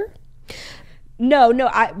killer? No,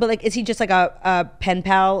 but like, is he just like a pen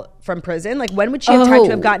pal from prison? Like, when would she have time to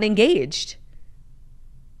have gotten engaged?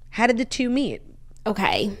 How did the two meet?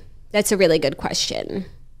 Okay, that's a really good question.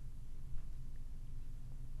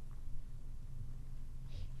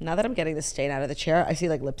 Now that I'm getting the stain out of the chair, I see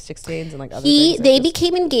like lipstick stains and like other things. They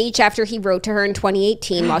became engaged after he wrote to her in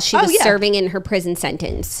 2018 while she was serving in her prison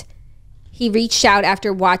sentence. He reached out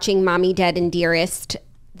after watching Mommy, Dead and Dearest,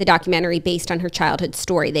 the documentary based on her childhood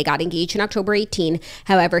story. They got engaged in October 18.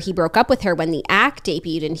 However, he broke up with her when The Act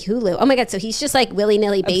debuted in Hulu. Oh my God, so he's just like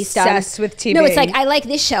willy-nilly based obsessed with TV. No, it's like, I like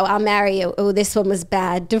this show, I'll marry you. Oh, this one was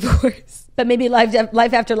bad, divorce. But maybe life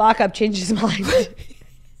after lockup changed his mind.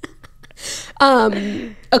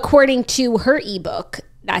 According to her ebook,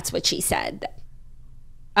 that's what she said,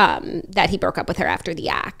 that he broke up with her after The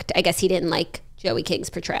Act. I guess he didn't like Joey King's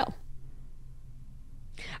portrayal.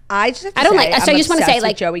 I just want to say,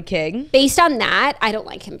 like, Joey King. Based on that, I don't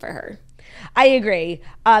like him for her. I agree.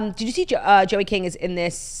 Did you see Joey King is in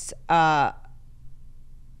this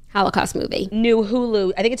Holocaust movie? New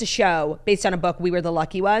Hulu. I think it's a show based on a book, We Were the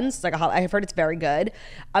Lucky Ones. Like, I've heard it's very good.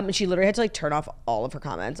 And she literally had to like turn off all of her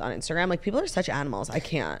comments on Instagram. Like, people are such animals. I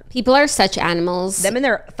can't. People are such animals. Them and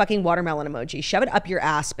their fucking watermelon emoji. Shove it up your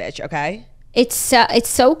ass, bitch. Okay. It's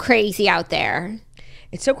so crazy out there.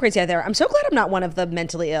 It's so crazy out there. I'm so glad I'm not one of the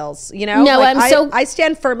mentally ills, you know? No, like, I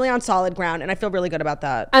stand firmly on solid ground and I feel really good about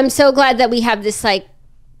that. I'm so glad that we have this like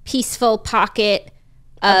peaceful pocket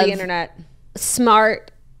of the internet.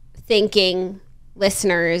 Smart thinking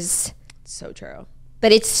listeners. It's so true.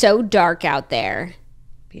 But it's so dark out there.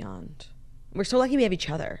 Beyond. We're so lucky we have each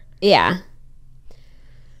other. Yeah.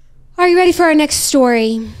 Are you ready for our next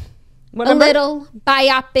story? What number? Little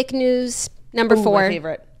biopic news. Number 4. My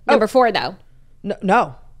favorite. Number 4 though.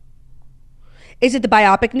 No. Is it the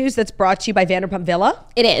biopic news that's brought to you by Vanderpump Villa?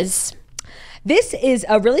 It is. This is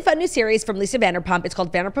a really fun new series from Lisa Vanderpump. It's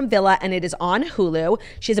called Vanderpump Villa, and it is on Hulu.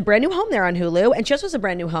 She has a brand new home there on Hulu, and she also has a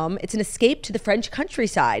brand new home. It's an escape to the French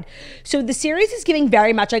countryside. So the series is giving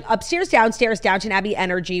very much like upstairs, downstairs, Downton Abbey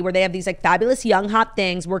energy, where they have these like fabulous young hot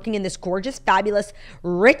things working in this gorgeous, fabulous,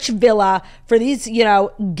 rich villa for these, you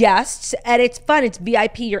know, guests. And it's fun. It's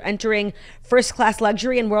VIP. You're entering first-class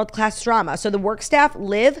luxury and world-class drama. So the work staff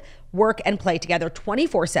live, work, and play together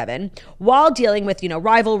 24/7 while dealing with, you know,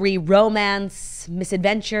 rivalry, romance,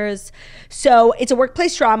 misadventures. So it's a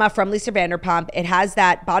workplace drama from Lisa Vanderpump. It has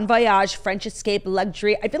that bon voyage, French escape,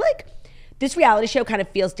 luxury. I feel like this reality show kind of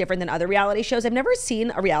feels different than other reality shows. I've never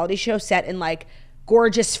seen a reality show set in like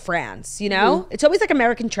gorgeous France, you know? It's always like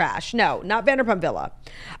American trash. No, not Vanderpump Villa.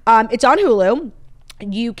 It's on Hulu.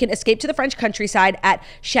 You can escape to the French countryside at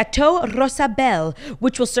Chateau Rosabelle,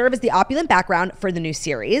 which will serve as the opulent background for the new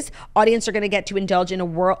series. Audience are going to get to indulge in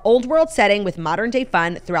a old world setting with modern day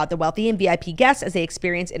fun throughout the wealthy and VIP guests as they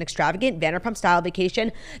experience an extravagant Vanderpump style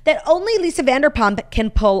vacation that only Lisa Vanderpump can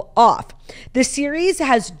pull off. The series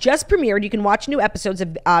has just premiered. You can watch new episodes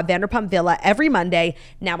of Vanderpump Villa every Monday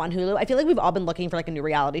now on Hulu. I feel like we've all been looking for like a new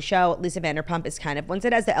reality show. Lisa Vanderpump is kind of, once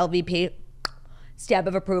it has the LVP stamp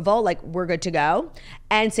of approval, like we're good to go.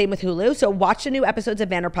 And same with Hulu. So watch the new episodes of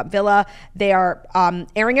Vanderpump Villa. They are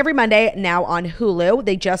airing every Monday now on Hulu.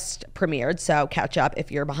 They just premiered, so catch up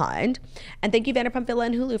if you're behind. And thank you Vanderpump Villa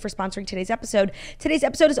and Hulu for sponsoring today's episode. Today's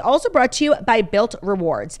episode is also brought to you by Built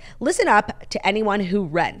Rewards. Listen up to anyone who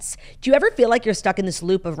rents. Do you ever feel like you're stuck in this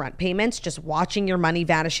loop of rent payments, just watching your money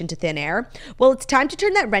vanish into thin air? Well, it's time to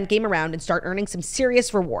turn that rent game around and start earning some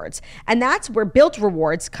serious rewards. And that's where Built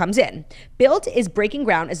Rewards comes in. Built is breaking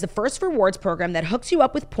ground as the first rewards program that hooks you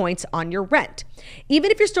up with points on your rent.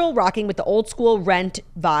 Even if you're still rocking with the old school rent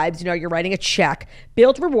vibes, you know, you're writing a check,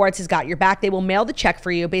 Built Rewards has got your back. They will mail the check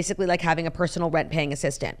for you, basically like having a personal rent paying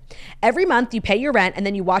assistant. Every month you pay your rent and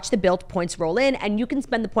then you watch the Built points roll in and you can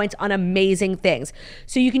spend the points on amazing things.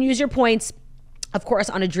 So you can use your points, of course,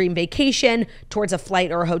 on a dream vacation, towards a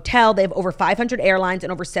flight or a hotel. They have over 500 airlines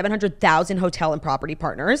and over 700,000 hotel and property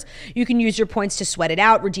partners. You can use your points to sweat it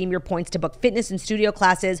out, redeem your points to book fitness and studio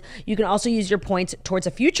classes. You can also use your points towards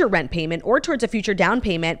a future rent payment or towards a future down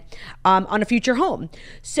payment on a future home.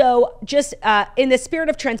 So just in the spirit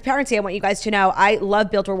of transparency, I want you guys to know I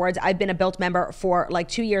love Built Rewards. I've been a Built member for like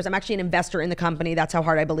 2 years. I'm actually an investor in the company. That's how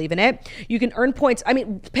hard I believe in it. You can earn points. I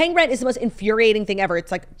mean, paying rent is the most infuriating thing ever.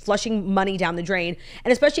 It's like flushing money down the drain.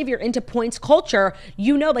 And especially if you're into points culture,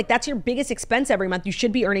 you know, like that's your biggest expense every month. You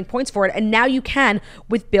should be earning points for it. And now you can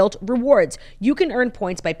with Built Rewards. You can earn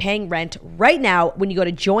points by paying rent right now when you go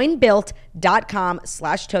to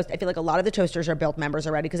joinbuilt.com/toast. I feel like a lot of the toasters are Built members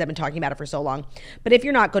already because I've been talking about it for so long. But if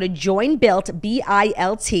you're not, go to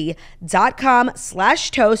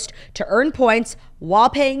joinbuilt.com/toast to earn points while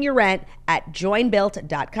paying your rent at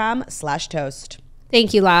joinbuilt.com/toast.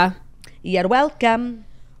 Thank you, La. You're welcome.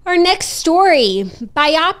 Our next story,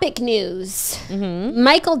 biopic news.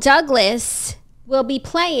 Michael Douglas will be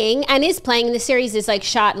playing and is playing. The series is like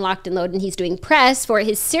shot and locked and loaded, and he's doing press for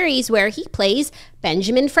his series where he plays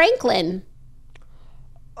Benjamin Franklin.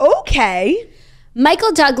 Okay.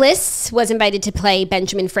 Michael Douglas was invited to play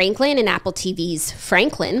Benjamin Franklin in Apple TV's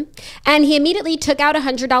Franklin, and he immediately took out a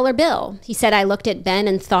 $100 bill. He said, "I looked at Ben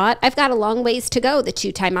and thought, I've got a long ways to go," the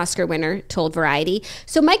two-time Oscar winner told Variety.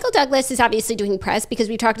 So Michael Douglas is obviously doing press because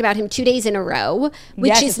we talked about him 2 days in a row,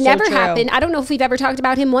 which has never happened. I don't know if we've ever talked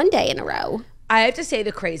about him one day in a row. I have to say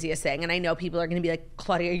the craziest thing, and I know people are going to be like,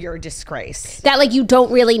 Claudia, you're a disgrace. That like you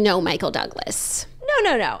don't really know Michael Douglas.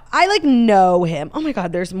 No. I like know him. Oh my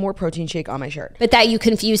God, there's more protein shake on my shirt. But that you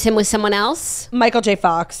confuse him with someone else? Michael J.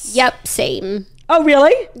 Fox. Yep, same. Oh,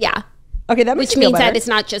 really? Yeah. Okay, that makes Which means that it's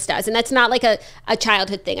not just us. And that's not like a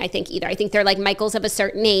childhood thing, I think, either. I think they're like Michaels of a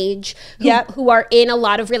certain age who are in a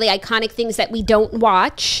lot of really iconic things that we don't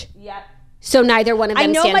watch. Yep. So neither one of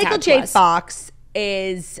them stands out to us. I know Michael J. Fox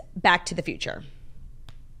is Back to the Future.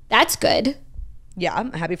 That's good. Yeah,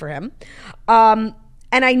 I'm happy for him.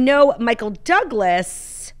 And I know Michael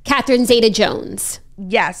Douglas. Catherine Zeta-Jones.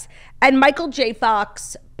 Yes. And Michael J.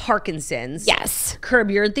 Fox, Parkinson's. Yes.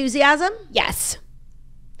 Curb Your Enthusiasm. Yes.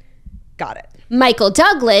 Got it. Michael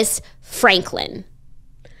Douglas, Franklin.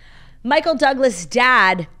 Michael Douglas'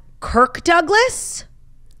 dad, Kirk Douglas.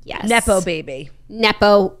 Yes. Nepo baby.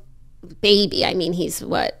 Nepo baby. I mean, he's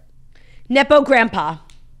what? Nepo grandpa.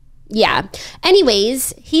 Yeah.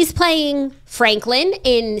 Anyways, he's playing Franklin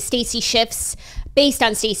in Stacy Schiff's, based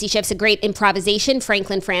on Stacy Schiff's A Great Improvisation,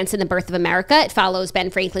 Franklin, France, and the Birth of America. It follows Ben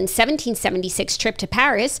Franklin's 1776 trip to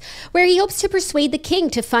Paris, where he hopes to persuade the king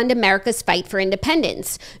to fund America's fight for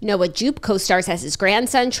independence. Noah Jupe co-stars as his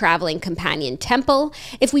grandson, traveling companion Temple.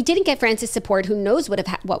 If we didn't get France's support, who knows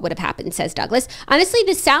what would have happened, says Douglas. Honestly,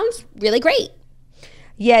 this sounds really great.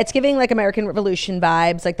 Yeah, it's giving like American Revolution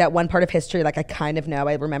vibes, like that one part of history. Like I kind of know.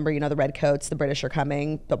 I remember, the red coats, the British are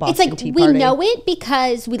coming, the Boston Tea Party. We know it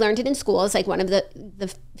because we learned it in school. It's like one of the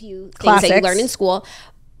few Classics. things that you learn in school.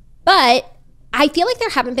 But I feel like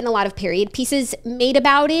there haven't been a lot of period pieces made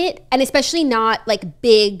about it, and especially not like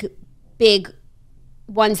big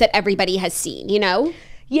ones that everybody has seen,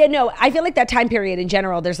 Yeah, no, I feel like that time period in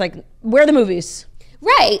general, there's like, where are the movies?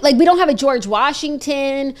 Right. Like we don't have a George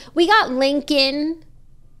Washington. We got Lincoln.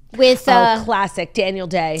 With classic Daniel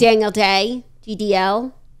Day,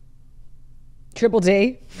 DDL, Triple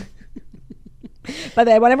D. By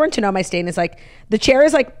the way, I want everyone to know my stain is like the chair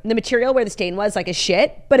is like the material where the stain was like is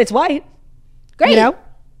shit, but it's white. Great. You know?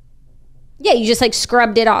 Yeah, you just like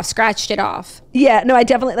scrubbed it off, scratched it off. Yeah, no, I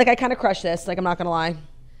definitely, like I kind of crushed this. Like I'm not going to lie.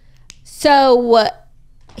 So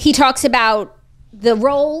he talks about the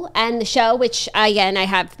role and the show, which again, I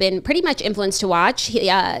have been pretty much influenced to watch.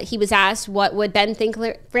 He was asked what would Ben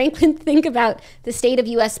Franklin think about the state of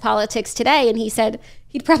U.S. politics today. And he said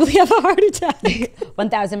he'd probably have a heart attack.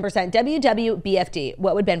 1000%. WWBFD.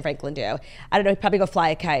 What would Ben Franklin do? I don't know. He'd probably go fly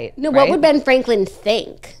a kite. No, right? what would Ben Franklin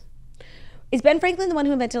think? Is Ben Franklin the one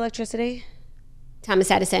who invented electricity?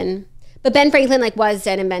 Thomas Edison. But Ben Franklin like was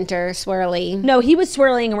an inventor, swirly. No, he was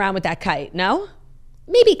swirling around with that kite. No?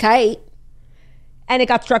 Maybe kite. And it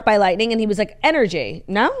got struck by lightning and he was like, energy.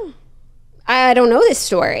 No? I don't know this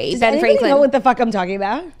story. Does Ben anybody Franklin. know what the fuck I'm talking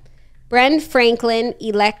about? Ben Franklin,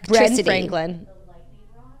 electricity. Ben Franklin.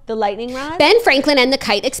 The lightning rod? Ben Franklin and the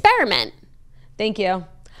kite experiment. Thank you.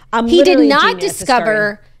 He did not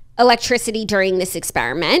discover electricity during this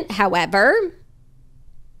experiment. However,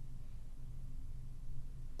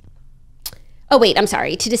 oh wait, I'm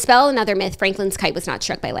sorry. To dispel another myth, Franklin's kite was not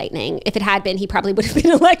struck by lightning. If it had been, he probably would have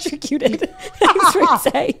been electrocuted. Experts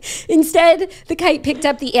say. Instead, the kite picked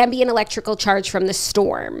up the ambient electrical charge from the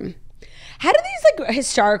storm. How do these like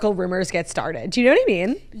historical rumors get started? Do you know what I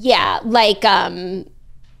mean? Yeah, like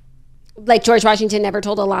George Washington never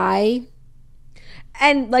told a lie.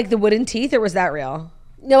 And like the wooden teeth, or was that real?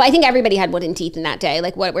 No, I think everybody had wooden teeth in that day.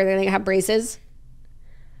 Like, what, were they going to have braces?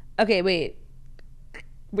 Okay, wait,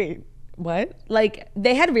 what? Like,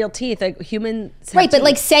 they had real teeth, like humans had Right, but teeth.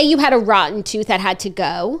 like, say you had a rotten tooth that had to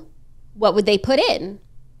go, what would they put in?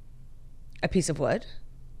 A piece of wood.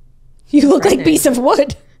 You look like a piece of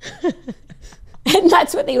wood. And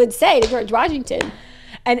that's what they would say to George Washington.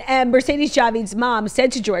 And Mercedes Javid's mom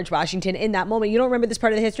said to George Washington in that moment, you don't remember this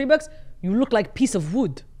part of the history books? You look like a piece of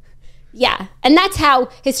wood. Yeah, and that's how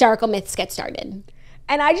historical myths get started.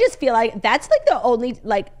 And I just feel like that's like the only,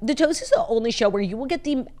 like, The Toast is the only show where you will get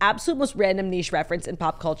the absolute most random niche reference in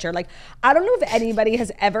pop culture. Like, I don't know if anybody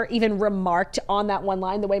has ever even remarked on that one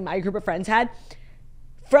line the way my group of friends had.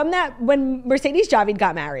 From that, when Mercedes Javid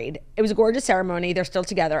got married, it was a gorgeous ceremony. They're still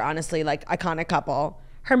together, honestly, like, iconic couple.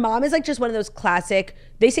 Her mom is like just one of those classic,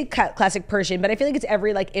 they say classic Persian, but I feel like it's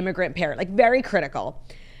every like immigrant parent, like very critical.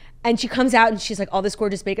 And she comes out and she's like, all this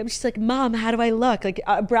gorgeous makeup. She's like, Mom, how do I look? Like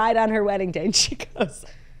a bride on her wedding day. And she goes,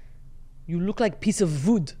 you look like a piece of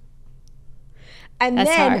wood. And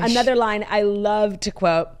That's then harsh. another line I love to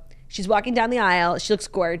quote. She's walking down the aisle. She looks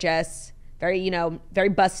gorgeous. Very, you know,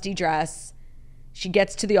 very busty dress. She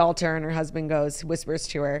gets to the altar and her husband whispers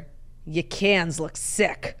to her, your cans look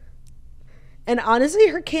sick. And honestly,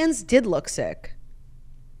 her cans did look sick.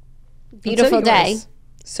 Beautiful day.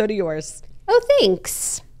 So do yours. Oh,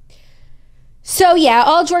 thanks. So yeah,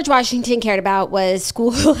 all George Washington cared about was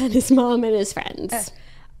school and his mom and his friends.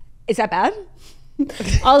 Is that bad?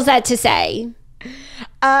 All's that to say.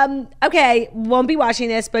 Okay, won't be watching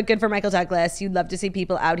this, but good for Michael Douglas. You'd love to see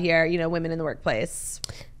people out here, you know, women in the workplace.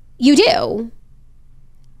 You do.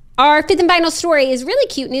 Our fifth and final story is really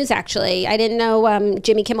cute news, actually. I didn't know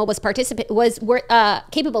Jimmy Kimmel was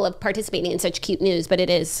capable of participating in such cute news, but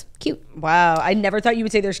it is cute. Wow, I never thought you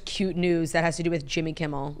would say there's cute news that has to do with Jimmy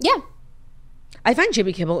Kimmel. Yeah. I find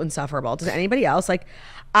Jimmy Kimmel insufferable. Does anybody else? Like,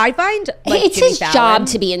 I find like It's Jimmy his Fallon, job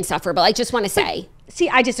to be insufferable. I just want to say. See,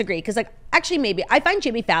 I disagree because, like, actually, maybe I find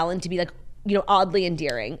Jimmy Fallon to be like, you know, oddly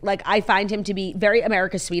endearing. Like, I find him to be very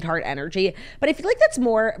America's sweetheart energy, but I feel like that's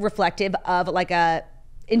more reflective of like a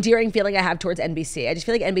endearing feeling I have towards NBC. I just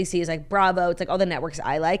feel like NBC is like Bravo. It's like all the networks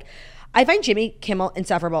I like. I find Jimmy Kimmel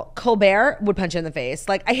insufferable. Colbert would punch in the face.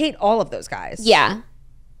 Like, I hate all of those guys. Yeah.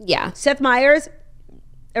 Yeah. Seth Meyers,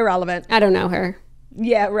 irrelevant. I don't know her.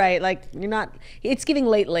 Yeah, right. Like, you're not, it's giving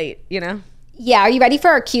late, you know? Yeah. Are you ready for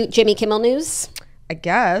our cute Jimmy Kimmel news? I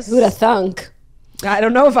guess. Who'd have thunk? I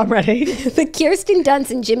don't know if I'm ready. The Kirsten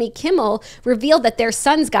Dunst and Jimmy Kimmel revealed that their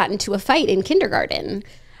sons got into a fight in kindergarten.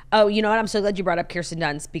 Oh, you know what? I'm so glad you brought up Kirsten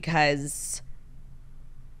Dunst because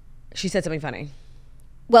she said something funny.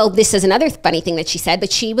 Well, this is another funny thing that she said, but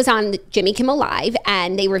she was on Jimmy Kimmel Live,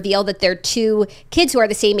 and they revealed that their two kids who are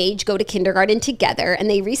the same age go to kindergarten together, and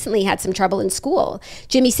they recently had some trouble in school.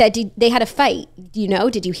 Jimmy said they had a fight. Do you know?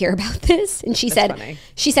 Did you hear about this? And she said,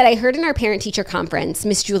 I heard in our parent-teacher conference,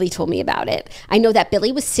 Miss Julie told me about it. I know that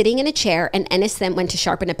Billy was sitting in a chair, and Ennis then went to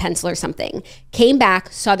sharpen a pencil or something. Came back,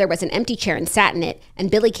 saw there was an empty chair and sat in it, and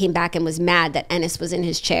Billy came back and was mad that Ennis was in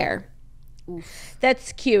his chair. Oof.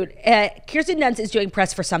 That's cute. Kirsten Dunst is doing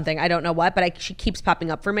press for something. I don't know what, but she keeps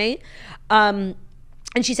popping up for me.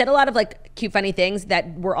 And she said a lot of like cute, funny things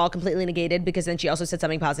that were all completely negated because then she also said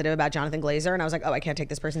something positive about Jonathan Glazer. And I was like, oh, I can't take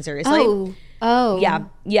this person seriously. Oh.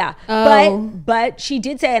 Yeah. Oh. But she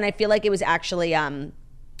did say, and I feel like it was actually,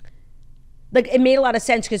 like it made a lot of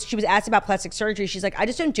sense because she was asked about plastic surgery. She's like, I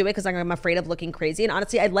just don't do it because I'm afraid of looking crazy. And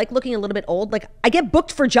honestly, I like looking a little bit old. Like I get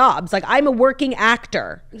booked for jobs. Like I'm a working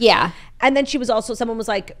actor. Yeah. And then she was also, someone was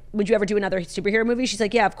like, would you ever do another superhero movie? She's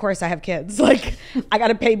like, yeah, of course I have kids. Like I got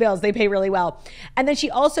to pay bills. They pay really well. And then she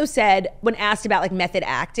also said, when asked about like method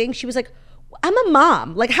acting, she was like, I'm a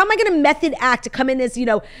mom. Like, how am I going to method act to come in as,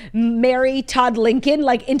 Mary Todd Lincoln,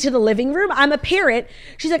 like into the living room? I'm a parent.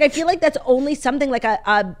 She's like, I feel like that's only something like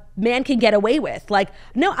a man can get away with. Like,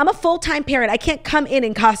 no, I'm a full-time parent. I can't come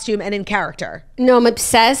in costume and in character. No, I'm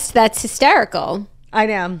obsessed. That's hysterical. I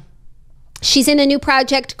know. She's in a new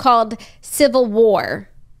project called Civil War.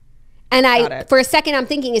 And for a second, I'm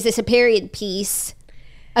thinking, is this a period piece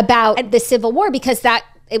about the Civil War? Because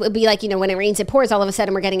it would be like, when it rains, it pours. All of a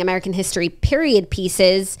sudden, we're getting American history period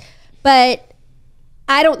pieces. But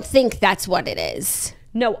I don't think that's what it is.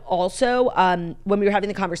 No, also, when we were having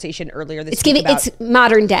the conversation earlier this week it's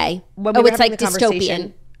modern day. It's like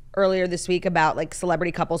dystopian. Earlier this week about like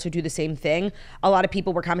celebrity couples who do the same thing. A lot of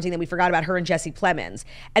people were commenting that we forgot about her and Jesse Plemons.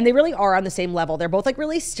 And they really are on the same level. They're both like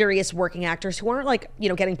really serious working actors who aren't like,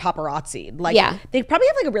 getting paparazzi. Like, they probably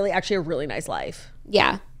have like a really nice life.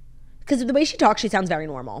 Yeah. Because the way she talks, she sounds very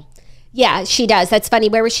normal. Yeah, she does. That's funny.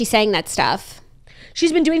 Where was she saying that stuff?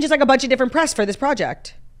 She's been doing just like a bunch of different press for this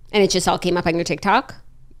project. And it just all came up on your TikTok?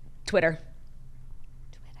 Twitter.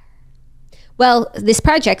 Well, this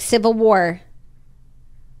project, Civil War,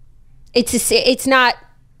 it's not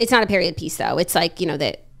a period piece though. It's like,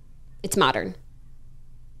 that it's modern.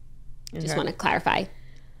 Okay. Just want to clarify.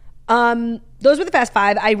 Those were the Fast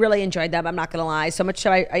Five. I really enjoyed them. I'm not going to lie. So much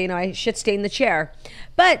so I shit stained the chair.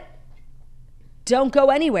 But don't go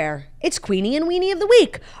anywhere. It's Queenie and Weenie of the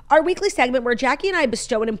Week, our weekly segment where Jackie and I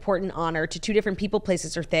bestow an important honor to two different people,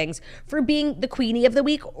 places, or things for being the Queenie of the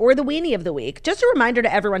Week or the Weenie of the Week. Just a reminder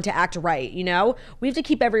to everyone to act right, We have to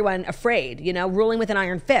keep everyone afraid, ruling with an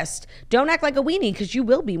iron fist. Don't act like a weenie because you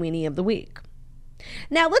will be Weenie of the Week.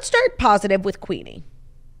 Now, let's start positive with Queenie.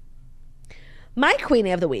 My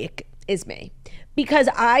Queenie of the Week is me because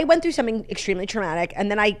I went through something extremely traumatic and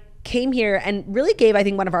then I came here and really gave, I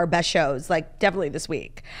think, one of our best shows, like definitely this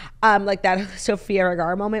week. Like that Sofia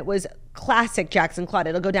Vergara moment was classic Jackson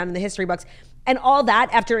Claudia. It'll go down in the history books. And all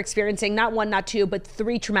that after experiencing not one, not two, but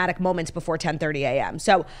 3 traumatic moments before 10:30 a.m.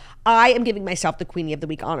 So I am giving myself the Queenie of the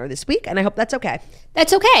Week honor this week, and I hope that's okay.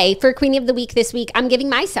 That's okay. For Queenie of the Week this week, I'm giving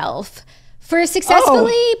myself for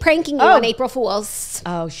successfully pranking you on April Fools.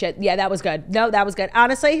 Oh, shit. Yeah, that was good. No, that was good.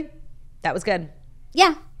 Honestly, that was good.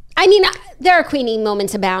 Yeah. I mean, there are Queenie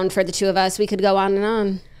moments abound for the two of us. We could go on and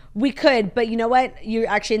on. We could, but you know what? You're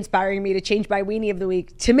actually inspiring me to change my Weenie of the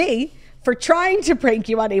Week to me for trying to prank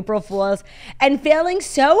you on April Fools and failing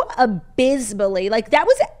so abysmally. Like, that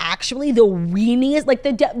was actually the weeniest, like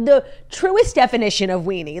the truest definition of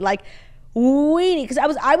weenie. Like, weenie, because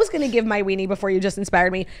I was going to give my weenie before you just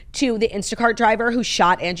inspired me to the Instacart driver who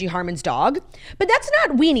shot Angie Harmon's dog. But that's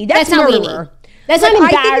not weenie. That's not murderer. Weenie. That's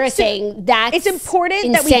not embarrassing. It's important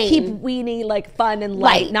insane. That we keep Weenie like fun and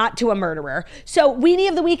light, not to a murderer. So Weenie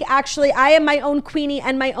of the Week, actually, I am my own Queenie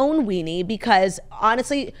and my own Weenie because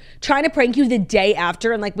honestly, trying to prank you the day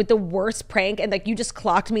after and like with the worst prank and like you just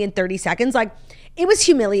clocked me in 30 seconds, like it was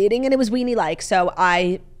humiliating and it was Weenie-like. So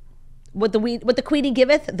what the Queenie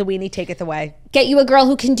giveth, the Weenie taketh away. Get you a girl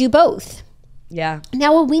who can do both. Yeah.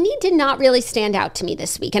 Now, a Weenie did not really stand out to me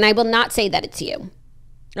this week, and I will not say that it's you.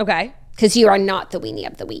 Okay. Because you are not the Weenie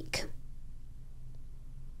of the Week.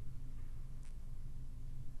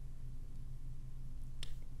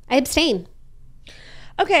 I abstain.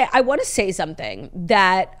 Okay, I want to say something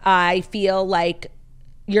that I feel like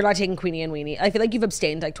you're not taking Queenie and Weenie. I feel like you've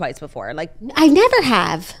abstained like twice before. Like I never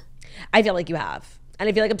have. I feel like you have. And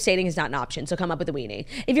I feel like abstaining is not an option, so come up with a Weenie.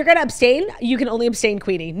 If you're going to abstain, you can only abstain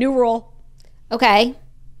Queenie. New rule. Okay.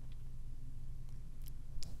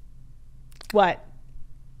 What?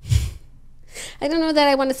 I don't know that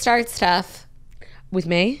I want to start stuff. With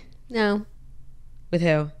me? No. With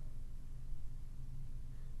who?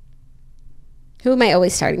 Who am I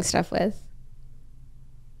always starting stuff with?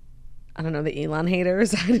 I don't know, the Elon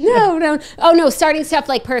haters? No. Oh, no, starting stuff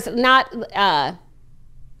like not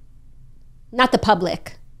the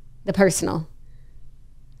public, the personal.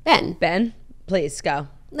 Ben, please, go.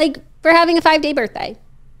 Like, for having a 5-day birthday.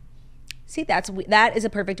 See, that is a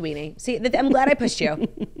perfect weenie. See, I'm glad I pushed you.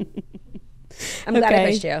 I'm glad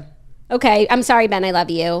I pushed you. Okay, I'm sorry, Ben. I love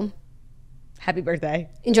you. Happy birthday.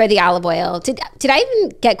 Enjoy the olive oil. Did I even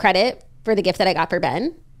get credit for the gift that I got for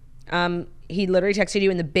Ben? He literally texted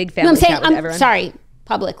you in the big family chat with everyone. Sorry,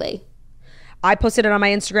 publicly. I posted it on my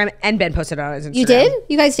Instagram and Ben posted it on his Instagram. You did?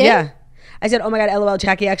 You guys did? Yeah. I said, oh my God, LOL,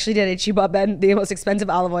 Jackie actually did it. She bought Ben the most expensive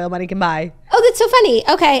olive oil money can buy. Oh, that's so funny.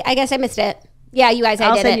 Okay, I guess I missed it. Yeah, you guys,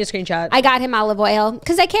 I'll did it. send you a screenshot. I got him olive oil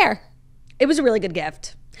because I care. It was a really good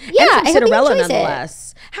gift. Yeah, and I hope he Cinderella enjoys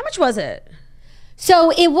nonetheless. How much was it?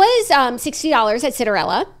 So it was $60 at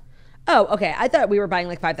Cinderella. Oh, okay. I thought we were buying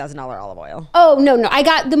like $5,000 olive oil. Oh, no. I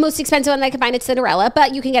got the most expensive one that I could find at Cinderella,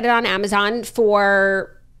 but you can get it on Amazon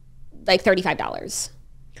for like $35.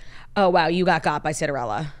 Oh, wow. You got by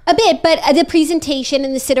Cinderella. A bit, but the presentation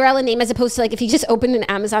and the Cinderella name, as opposed to like if you just opened an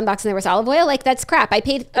Amazon box and there was olive oil, like that's crap. I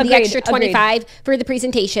paid the extra $25 for the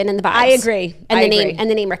presentation and the box. I agree. And I the agree. name and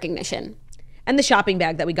the name recognition. And the shopping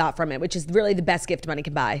bag that we got from it, which is really the best gift money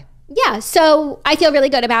can buy. Yeah, so I feel really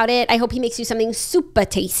good about it. I hope he makes you something super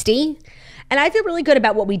tasty. And I feel really good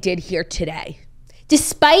about what we did here today.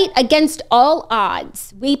 Despite, against all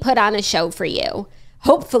odds, we put on a show for you.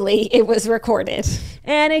 Hopefully it was recorded.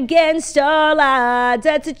 And against all odds,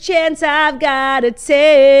 that's a chance I've got to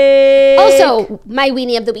take. Also, my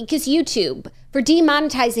weenie of the week is YouTube for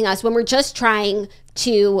demonetizing us when we're just trying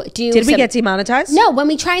to do. Did we get demonetized? No, when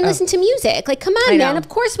we try and listen to music. Like, come on, man. Of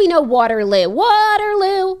course we know Waterloo.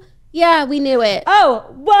 Waterloo. Yeah, we knew it. Oh,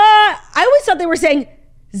 what? I always thought they were saying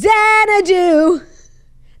Xanadu.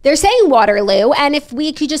 They're saying Waterloo, and if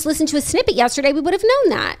we could just listen to a snippet yesterday, we would have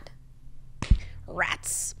known that.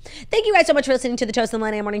 Rats. Thank you guys so much for listening to the Toast and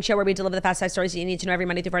Millennium Morning Show, where we deliver the fast 5 stories that you need to know every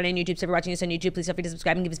Monday through Friday on YouTube. So if you're watching us on YouTube, please feel free to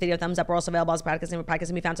subscribe and give this video a thumbs up. We're also available as a podcast, and podcast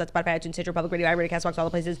can be found on Spotify, iTunes, Stitcher, Public Radio, iRadio, Castbox, all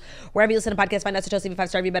the places. Wherever you listen to podcasts, find us at Toast, leave a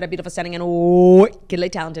 5-star review, better, beautiful, stunning, and wickedly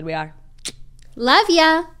talented we are. Love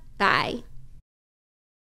ya. Bye.